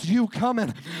say that it's you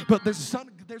coming, but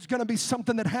there's going to be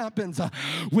something that happens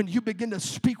when you begin to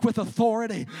speak with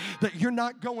authority, that you're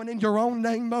not going in your own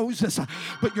name, Moses,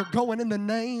 but you're going in the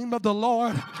name of the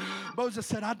Lord. Moses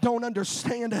said, I don't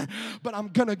understand it, but I'm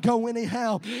going to go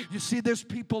anyhow. You see, there's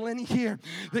people in here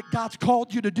that God's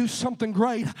called you to do something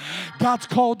great. God's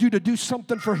called you to do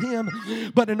something for Him,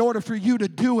 but in order for you to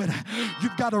do it,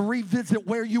 you've got to revisit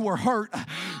where you were hurt.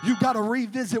 You've got to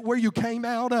revisit where you came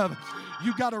out of.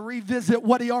 You've got to revisit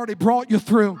what He already brought you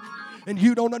through. And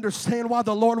you don't understand why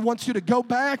the Lord wants you to go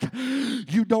back.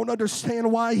 You don't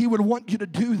understand why He would want you to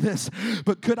do this.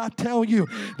 But could I tell you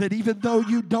that even though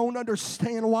you don't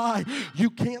understand why,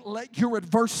 you can't let your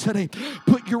adversity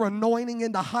put your anointing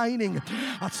into hiding.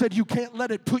 I said you can't let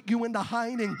it put you into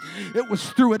hiding. It was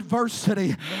through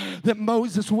adversity that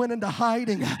Moses went into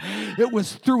hiding. It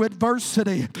was through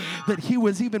adversity that he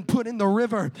was even put in the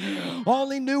river. All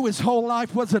he knew his whole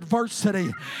life was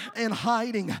adversity and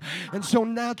hiding. And so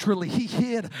naturally, he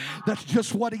hid. That's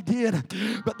just what he did.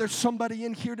 But there's somebody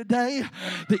in here today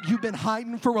that you've been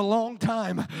hiding for a long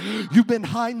time. You've been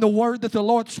hiding the word that the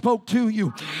Lord spoke to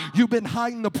you. You've been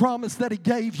hiding the promise that He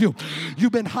gave you.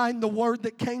 You've been hiding the word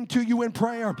that came to you in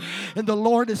prayer. And the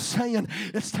Lord is saying,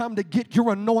 it's time to get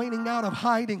your anointing out of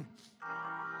hiding.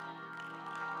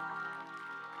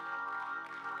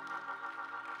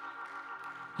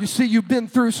 You see, you've been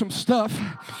through some stuff.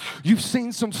 You've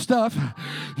seen some stuff.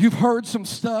 You've heard some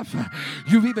stuff.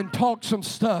 You've even talked some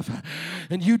stuff.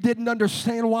 And you didn't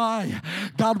understand why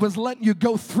God was letting you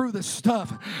go through this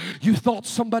stuff. You thought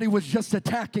somebody was just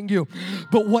attacking you.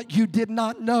 But what you did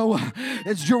not know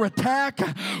is your attack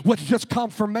was just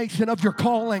confirmation of your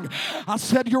calling. I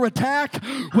said your attack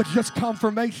was just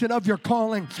confirmation of your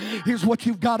calling. Here's what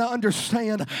you've got to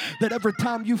understand, that every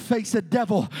time you face a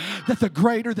devil, that the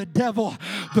greater the devil,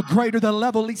 the greater the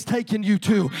level he's taking you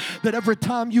to. That every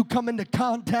time you come into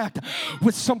contact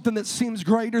with something that seems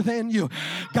greater than you,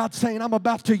 God's saying, I'm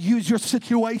about to use your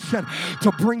situation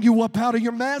to bring you up out of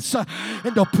your mess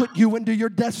and to put you into your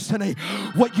destiny.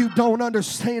 What you don't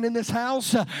understand in this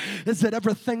house is that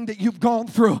everything that you've gone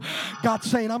through,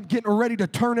 God's saying, I'm getting ready to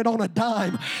turn it on a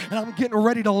dime, and I'm getting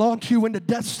ready to launch you into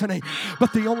destiny.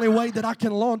 But the only way that I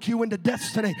can launch you into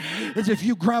destiny is if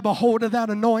you grab a hold of that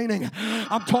anointing.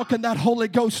 I'm talking that Holy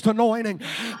Ghost anointing,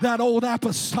 that old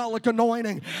apostolic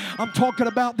anointing. I'm talking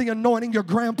about the anointing your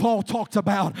grandpa talked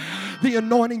about, the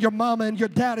anointing your mama and your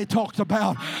daddy talked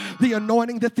about, the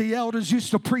anointing that the elders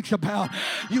used to preach about.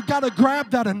 You got to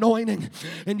grab that anointing,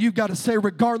 and you got to say,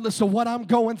 regardless of what I'm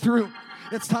going through,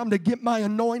 it's time to get my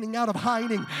anointing out of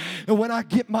hiding. And when I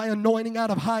get my anointing out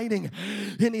of hiding,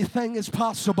 anything is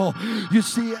possible. You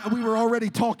see, we were already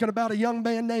talking about a young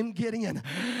man named Gideon.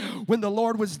 When the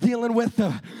Lord was dealing with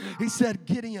him, He said,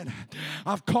 Gideon,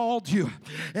 I've called you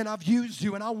and I've used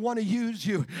you and I want to use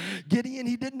you. Gideon,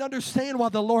 he didn't understand why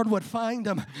the Lord would find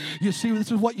him. You see, this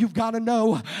is what you've got to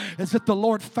know, is that the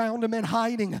Lord found him in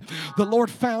hiding. The Lord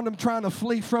found him trying to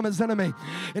flee from his enemy.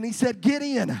 And He said,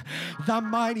 Gideon, thy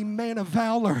mighty man of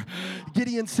valor.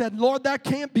 Gideon said, Lord, that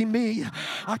can't be me.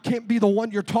 I can't be the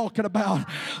one you're talking about.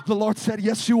 The Lord said,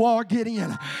 yes, you are,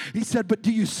 Gideon. He said, but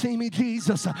do you see me,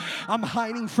 Jesus? I'm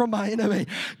hiding from my enemy.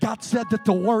 God said that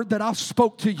the word that I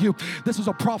spoke to you, this is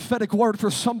a prophetic word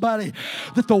for somebody,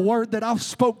 that the word that I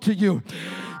spoke to you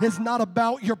is not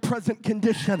about your present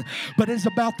condition, but is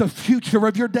about the future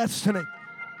of your destiny.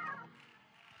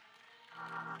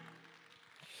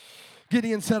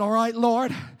 Gideon said, all right,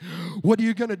 Lord, What are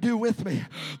you going to do with me?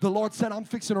 The Lord said, I'm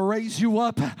fixing to raise you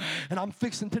up, and I'm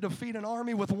fixing to defeat an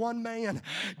army with one man.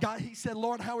 God, he said,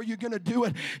 Lord, how are you going to do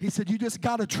it? He said, you just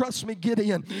got to trust me,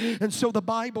 Gideon. And so the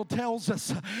Bible tells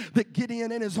us that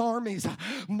Gideon and his armies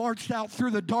marched out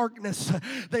through the darkness.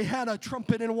 They had a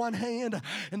trumpet in one hand,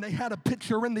 and they had a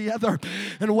pitcher in the other.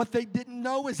 And what they didn't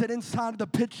know is that inside of the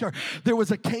pitcher, there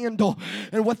was a candle.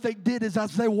 And what they did is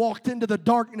as they walked into the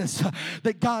darkness,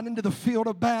 they got into the field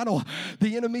of battle.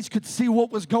 The enemies could see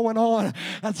what was going on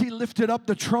as he lifted up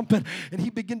the trumpet, and he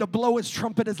began to blow his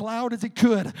trumpet as loud as he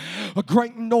could. A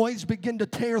great noise began to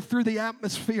tear through the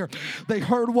atmosphere. They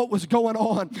heard what was going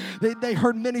on. They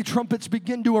heard many trumpets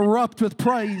begin to erupt with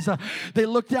praise. They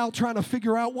looked out trying to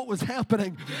figure out what was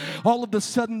happening. All of a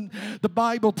sudden, the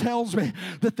Bible tells me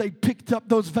that they picked up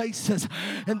those vases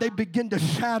and they began to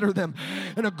shatter them,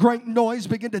 and a great noise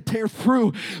began to tear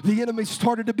through. The enemy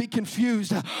started to be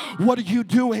confused. What are you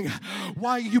doing?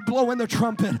 Why are you blowing the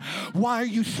trumpet? Why are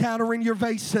you shattering your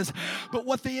vases? But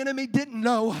what the enemy didn't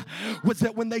know was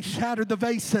that when they shattered the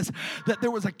vases, that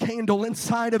there was a candle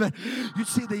inside of it. You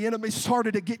see, the enemy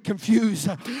started to get confused,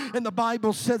 and the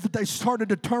Bible says that they started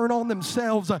to turn on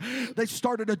themselves. They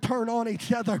started to turn on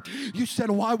each other. You said,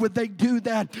 why would they do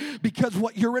that? Because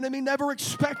what your enemy never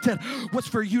expected was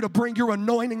for you to bring your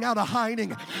anointing out of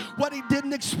hiding. What he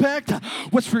didn't expect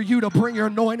was for you to bring your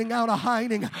anointing out of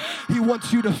hiding. He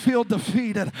wants you to feel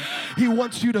defeated. He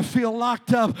wants you to feel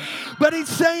locked up. But he's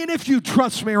saying, if you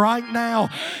trust me right now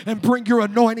and bring your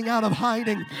anointing out of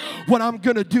hiding, what I'm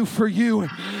going to do for you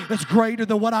is greater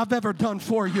than what I've ever done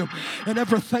for you. And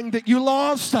everything that you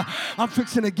lost, I'm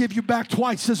fixing to give you back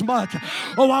twice as much.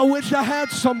 Oh, I wish I had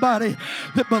somebody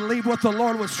that believed what the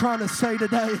Lord was trying to say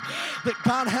today, that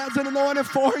God has an anointing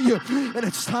for you, and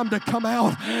it's time to come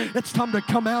out. It's time to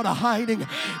come out of hiding.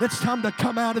 It's time to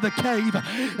come out of the cave.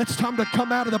 It's time to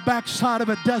come out of the backside of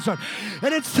a desert.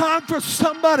 And it's time for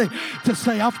somebody to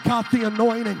say, I've got the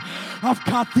anointing. I've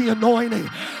got the anointing.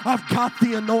 I've got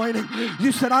the anointing.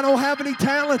 You said, I don't have any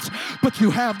talents, but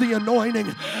you have the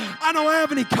anointing. I don't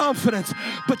have any confidence,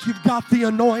 but you've got the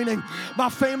anointing. My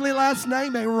family last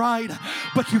name ain't right,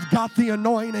 but you've got the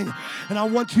anointing. And I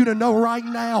want you to know right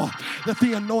now that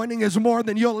the anointing is more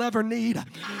than you'll ever need.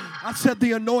 I said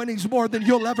the anointing's more than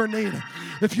you'll ever need.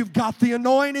 If you've got the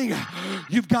anointing,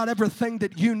 you've got everything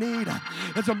that you need.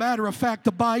 As a matter of fact,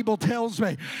 the Bible tells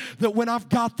me that when I've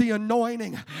got the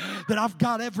anointing, that I've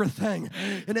got everything.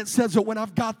 And it says that when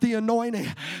I've got the anointing,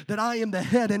 that I am the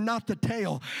head and not the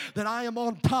tail, that I am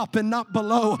on top and not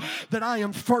below, that I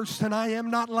am first and I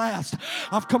am not last.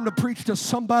 I've come to preach to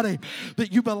somebody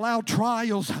that you've allowed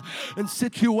trials and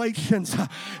situations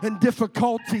and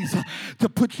difficulties to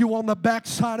put you on the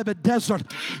backside of a desert.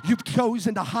 You've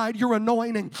chosen to hide your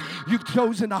anointing. You've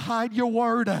chosen to hide your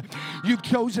word. You've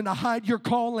chosen to hide your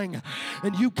calling.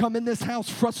 And you come in this house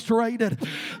frustrated,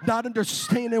 not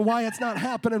understanding why it's not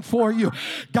happening for you.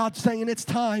 God's saying it's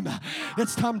time.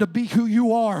 It's time to be who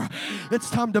you are. It's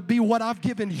time to be what I've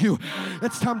given you.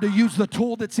 It's time to use the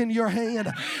tool that's in your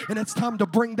hand. And it's time to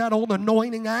bring that old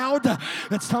anointing out.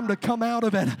 It's time to come out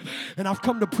of it. And I've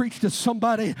come to preach to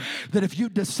somebody that if you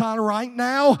decide right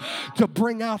now to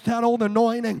bring out that old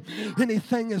anointing,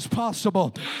 anything is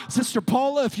possible. Sister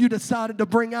Paula, if you decided to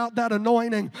bring out that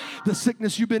anointing, the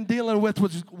sickness you've been dealing with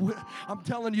was, I'm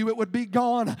telling you, it would be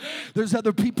gone. There's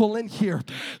other people in here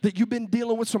that you've been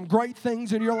dealing with some great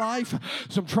things in your life,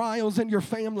 some trials in your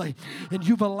family, and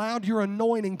you've allowed your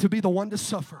anointing to be the one to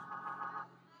suffer.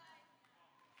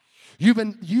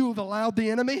 You've allowed the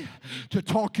enemy to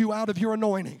talk you out of your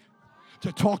anointing,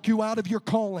 to talk you out of your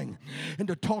calling, and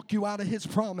to talk you out of his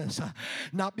promise.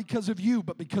 Not because of you,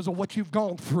 but because of what you've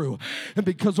gone through and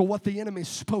because of what the enemy's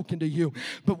spoken to you.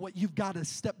 But what you've got to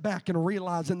step back and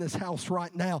realize in this house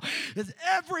right now is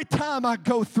every time I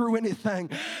go through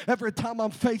anything, every time I'm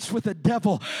faced with a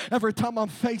devil, every time I'm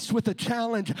faced with a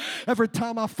challenge, every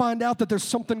time I find out that there's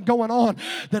something going on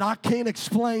that I can't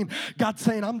explain, God's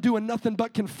saying, I'm doing nothing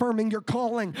but confirming your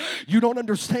calling. You don't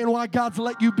understand why God's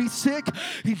let you be sick.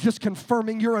 He's just confirming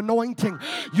your anointing.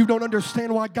 You don't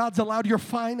understand why God's allowed your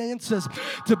finances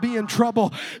to be in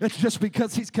trouble. It's just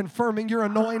because he's confirming your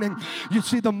anointing. You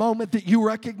see, the moment that you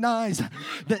recognize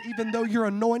that even though your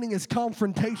anointing is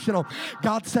confrontational,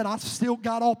 God said, I've still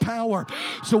got all power.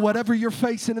 So whatever you're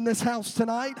facing in this house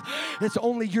tonight, it's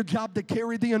only your job to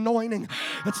carry the anointing.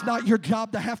 It's not your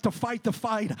job to have to fight the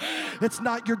fight. It's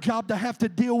not your job to have to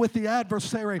deal with the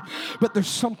adversary. But there's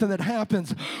something that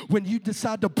happens when you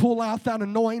decide to pull out that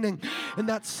anointing. And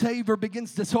that savor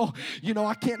begins to, so,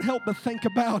 I can't help but think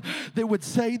about, they would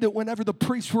say that whenever the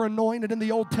priests were anointed in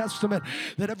the Old Testament,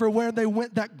 that everywhere they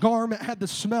went, that garment had the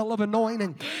smell of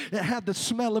anointing. It had the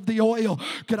smell of the oil.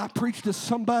 Could I preach to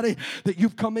somebody that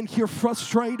you've come in here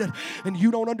frustrated and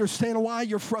you don't understand why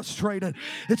you're frustrated?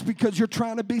 It's because you're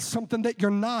trying to be something that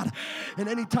you're not. And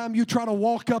anytime you try to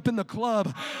walk up in the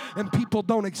club and people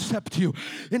don't accept you,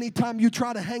 anytime you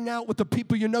try to hang out with the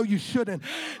people you know you shouldn't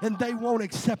and they won't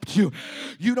accept you,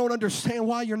 you don't understand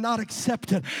why you're not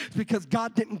accepted. It's because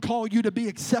God didn't call you to be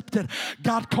accepted.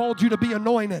 God called you to be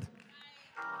anointed.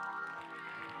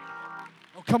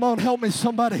 Oh, come on, help me,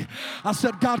 somebody. I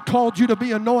said God called you to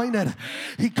be anointed.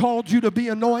 He called you to be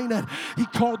anointed. He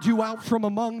called you out from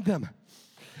among them.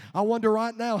 I wonder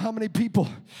right now how many people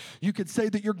you could say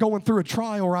that you're going through a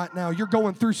trial right now. You're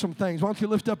going through some things. Why don't you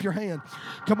lift up your hand?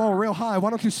 Come on, real high. Why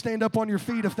don't you stand up on your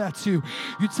feet if that's you?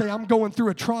 You'd say, I'm going through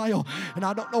a trial, and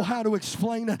I don't know how to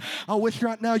explain it. I wish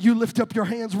right now you lift up your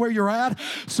hands where you're at.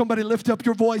 Somebody lift up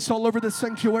your voice all over the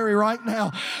sanctuary right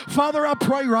now. Father, I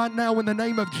pray right now in the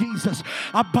name of Jesus.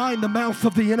 I bind the mouth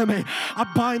of the enemy. I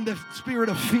bind the spirit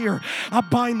of fear. I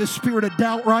bind the spirit of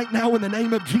doubt right now in the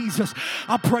name of Jesus.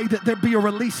 I pray that there be a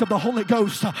release of the Holy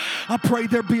Ghost. I pray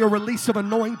there be a release of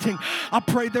anointing. I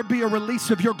pray there be a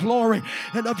release of your glory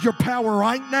and of your power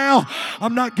right now.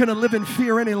 I'm not going to live in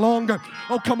fear any longer.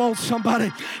 Oh, come on,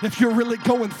 somebody. If you're really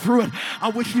going through it, I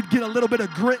wish you'd get a little bit of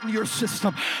grit in your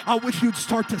system. I wish you'd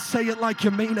start to say it like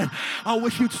you mean it. I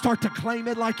wish you'd start to claim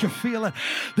it like you feel it,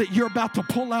 that you're about to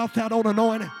pull out that old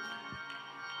anointing.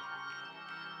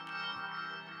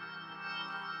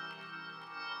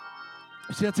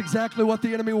 See, that's exactly what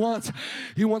the enemy wants.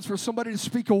 He wants for somebody to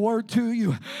speak a word to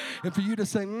you and for you to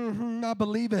say, I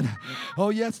believe it.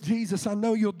 Oh, yes, Jesus, I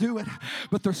know you'll do it.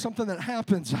 But there's something that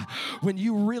happens when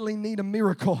you really need a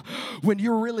miracle, when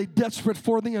you're really desperate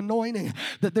for the anointing,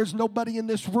 that there's nobody in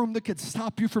this room that could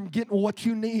stop you from getting what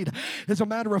you need. As a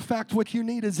matter of fact, what you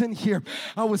need is in here.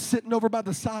 I was sitting over by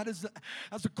the side as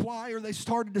the choir, they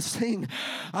started to sing.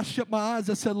 I shut my eyes.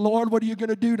 I said, Lord, what are you going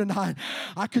to do tonight?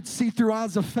 I could see through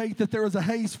eyes of faith that there was a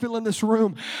haze filling this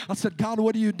room. I said, God,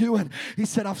 what are you doing? He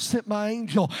said, I've sent my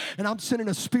angel, and I'm sending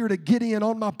a spirit of Gideon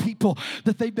on my people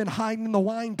that they've been hiding in the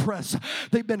wine press.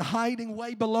 They've been hiding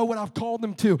way below what I've called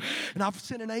them to. And I've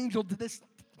sent an angel to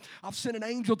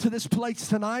this place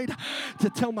tonight to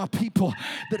tell my people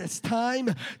that it's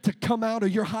time to come out of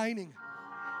your hiding.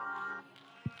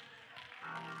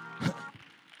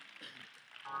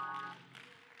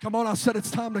 Come on, I said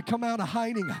it's time to come out of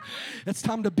hiding. It's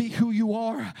time to be who you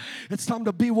are. It's time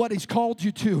to be what He's called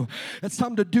you to. It's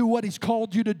time to do what He's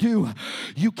called you to do.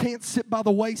 You can't sit by the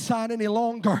wayside any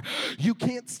longer. You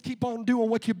can't keep on doing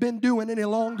what you've been doing any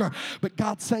longer. But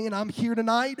God's saying, I'm here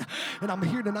tonight, and I'm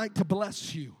here tonight to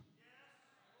bless you.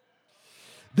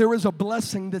 There is a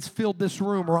blessing that's filled this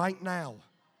room right now.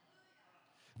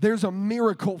 There's a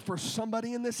miracle for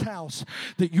somebody in this house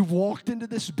that you've walked into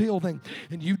this building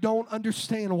and you don't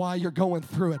understand why you're going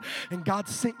through it. And God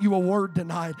sent you a word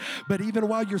tonight. But even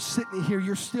while you're sitting here,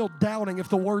 you're still doubting if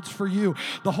the word's for you.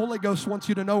 The Holy Ghost wants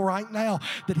you to know right now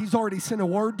that He's already sent a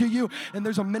word to you. And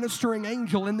there's a ministering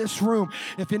angel in this room.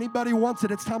 If anybody wants it,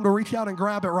 it's time to reach out and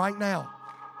grab it right now.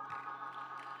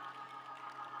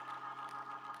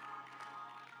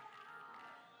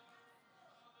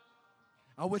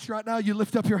 I wish right now you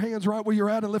lift up your hands right where you're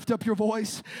at and lift up your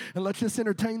voice and let's just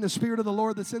entertain the Spirit of the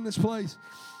Lord that's in this place.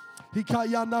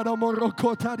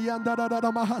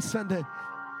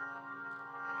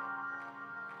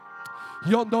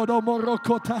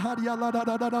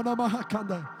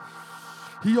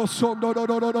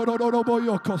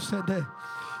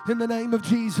 In the name of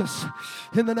Jesus,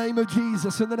 in the name of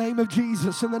Jesus, in the name of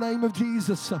Jesus, in the name of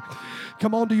Jesus.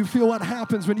 Come on, do you feel what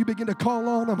happens when you begin to call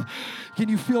on Him? Can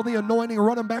you feel the anointing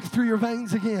running back through your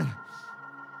veins again?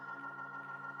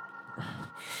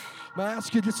 May I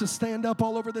ask you just to stand up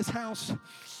all over this house?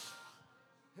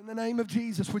 In the name of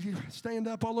Jesus, would you stand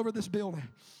up all over this building?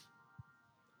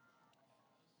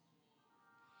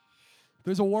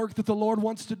 There's a work that the Lord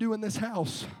wants to do in this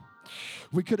house.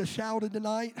 We could have shouted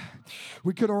tonight.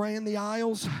 We could have ran the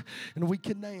aisles, and we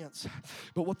could dance.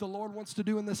 But what the Lord wants to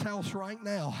do in this house right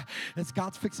now is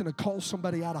God's fixing to call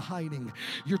somebody out of hiding.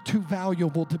 You're too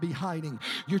valuable to be hiding.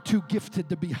 You're too gifted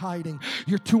to be hiding.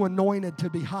 You're too anointed to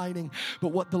be hiding. But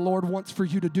what the Lord wants for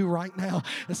you to do right now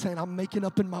is saying, I'm making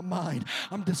up in my mind.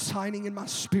 I'm deciding in my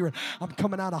spirit. I'm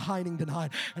coming out of hiding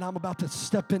tonight, and I'm about to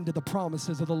step into the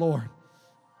promises of the Lord.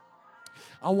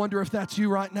 I wonder if that's you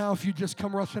right now, if you just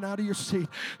come rushing out of your seat.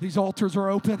 These altars are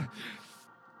open.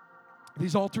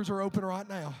 These altars are open right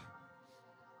now.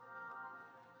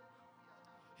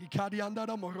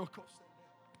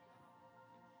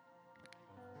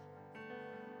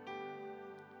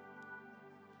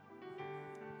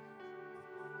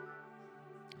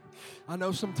 I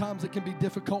know sometimes it can be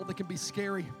difficult, it can be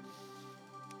scary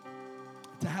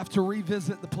to have to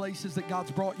revisit the places that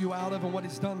God's brought you out of and what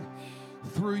He's done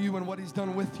through you and what He's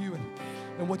done with you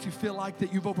and what you feel like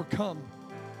that you've overcome.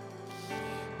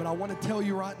 But I want to tell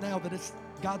you right now that it's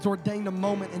God's ordained a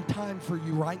moment in time for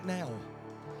you right now.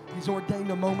 He's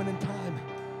ordained a moment in time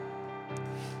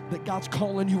that God's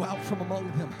calling you out from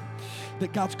among them,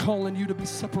 that God's calling you to be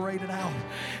separated out.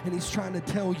 And He's trying to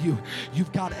tell you,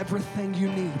 you've got everything you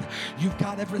need. You've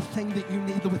got everything that you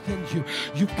need within you.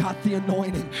 You've got the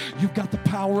anointing. You've got the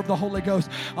power of the Holy Ghost.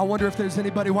 I wonder if there's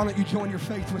anybody, why don't you join your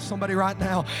faith with somebody right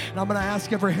now? And I'm going to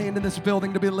ask every hand in this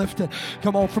building to be lifted.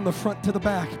 Come on, from the front to the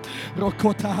back.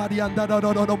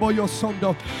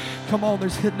 Come on,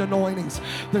 there's hidden anointings.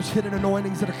 There's hidden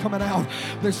anointings that are coming out.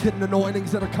 There's hidden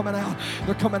anointings that are coming out.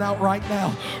 They're coming out right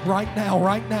now. Right now,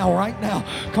 right now, right now.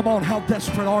 Come on, how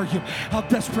desperate are you? How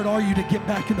desperate are you to get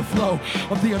back in the flow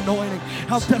of the anointing?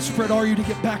 How desperate are you to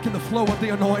get back in the flow of the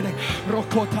anointing?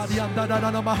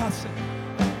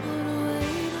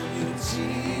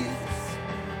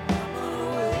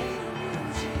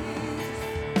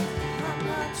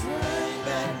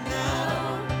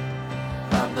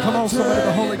 Come on, somebody,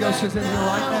 the Holy Ghost is in here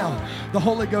right now. The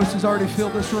Holy Ghost has already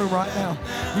filled this room right now.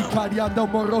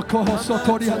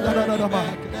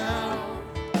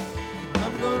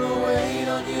 I'm gonna wait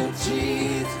on you,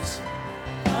 Jesus.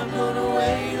 I'm gonna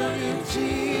wait on you,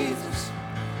 Jesus.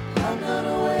 I'm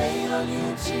gonna wait on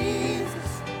you,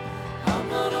 Jesus. I'm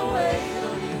gonna wait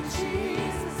on you,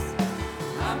 Jesus.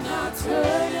 I'm not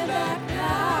turning back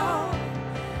now.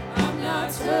 I'm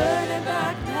not turning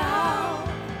back now.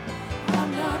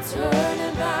 I'm not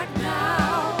turning back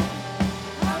now.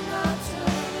 I'm not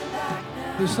turning back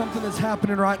now. There's something that's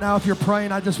happening right now. If you're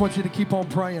praying, I just want you to keep on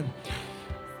praying.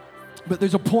 But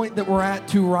there's a point that we're at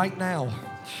to right now.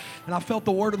 And I felt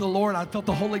the word of the Lord. I felt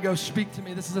the Holy Ghost speak to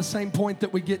me. This is the same point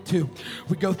that we get to.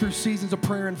 We go through seasons of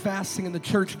prayer and fasting, and the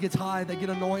church gets high. They get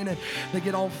anointed. They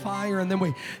get on fire, and then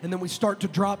we start to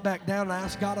drop back down. And I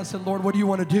asked God, I said, Lord, what do you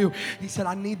want to do? He said,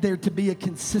 I need there to be a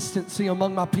consistency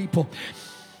among my people.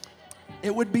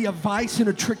 It would be a vice and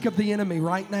a trick of the enemy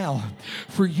right now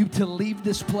for you to leave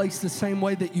this place the same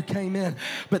way that you came in.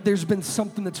 But there's been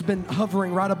something that's been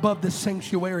hovering right above this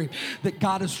sanctuary that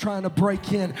God is trying to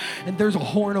break in. And there's a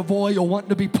horn of oil wanting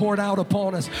to be poured out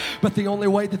upon us. But the only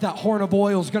way that horn of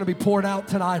oil is going to be poured out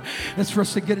tonight is for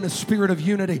us to get in a spirit of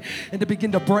unity and to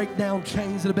begin to break down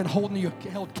chains that have been holding you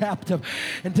held captive,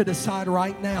 and to decide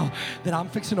right now that I'm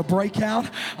fixing to break out.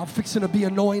 I'm fixing to be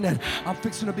anointed. I'm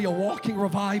fixing to be a walking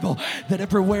revival. That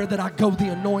everywhere that I go, the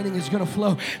anointing is going to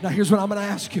flow. Now, here's what I'm going to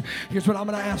ask you. Here's what I'm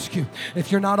going to ask you.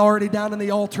 If you're not already down in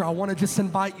the altar, I want to just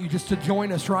invite you just to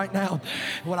join us right now.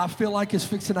 What I feel like is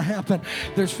fixing to happen,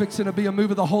 there's fixing to be a move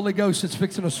of the Holy Ghost. It's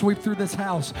fixing to sweep through this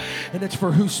house, and it's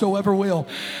for whosoever will.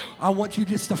 I want you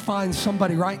just to find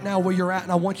somebody right now where you're at,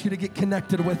 and I want you to get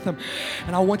connected with them,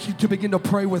 and I want you to begin to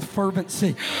pray with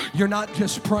fervency. You're not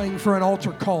just praying for an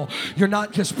altar call. You're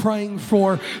not just praying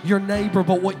for your neighbor,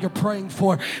 but what you're praying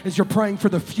for is you're praying for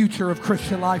the future of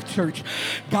Christian Life Church.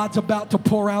 God's about to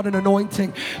pour out an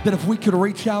anointing that if we could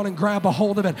reach out and grab a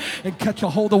hold of it and catch a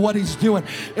hold of what He's doing,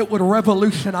 it would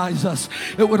revolutionize us.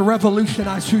 It would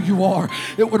revolutionize who you are.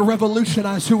 It would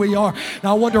revolutionize who we are.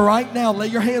 Now I wonder right now, lay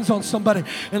your hands on somebody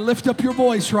and lift up your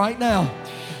voice right now.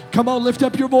 Come on, lift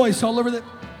up your voice all over the...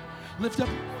 Lift up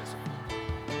your voice.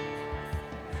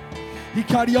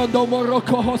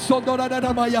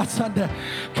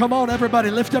 Come on, everybody,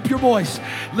 lift up your voice.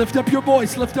 Lift up your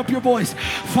voice. Lift up your voice.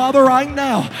 Father, right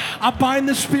now, I bind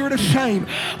the spirit of shame.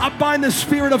 I bind the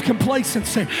spirit of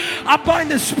complacency. I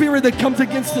bind the spirit that comes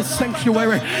against this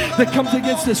sanctuary, that comes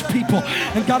against this people.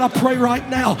 And God, I pray right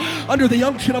now, under the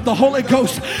unction of the Holy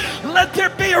Ghost, let there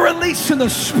be a release in the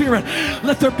spirit.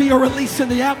 Let there be a release in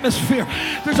the atmosphere.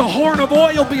 There's a horn of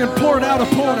oil being poured out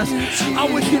upon us. I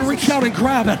want you to reach out and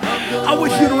grab it. I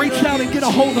want you to reach out and get a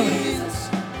hold of it.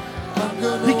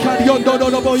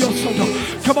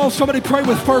 Come on, somebody pray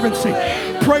with fervency.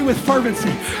 Pray with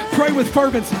fervency. Pray with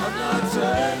fervency. I'm not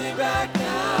turning back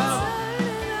now.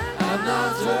 I'm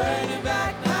not turning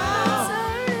back now.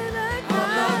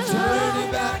 I'm not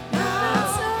turning back now.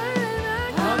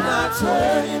 I'm not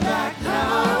turning back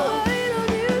now.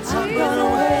 I'm gonna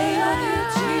wait on you,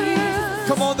 Jesus.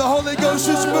 Come on, the Holy Ghost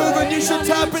is moving. You should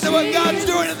tap into what God's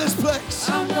doing in this place.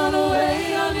 I'm gonna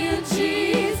wait on you,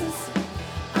 Jesus.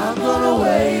 I'm gonna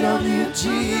wait on you,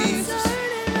 Jesus.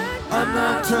 I'm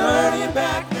not turning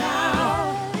back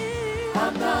now.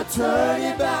 I'm not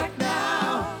turning back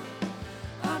now.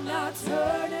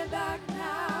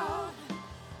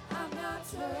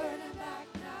 turning back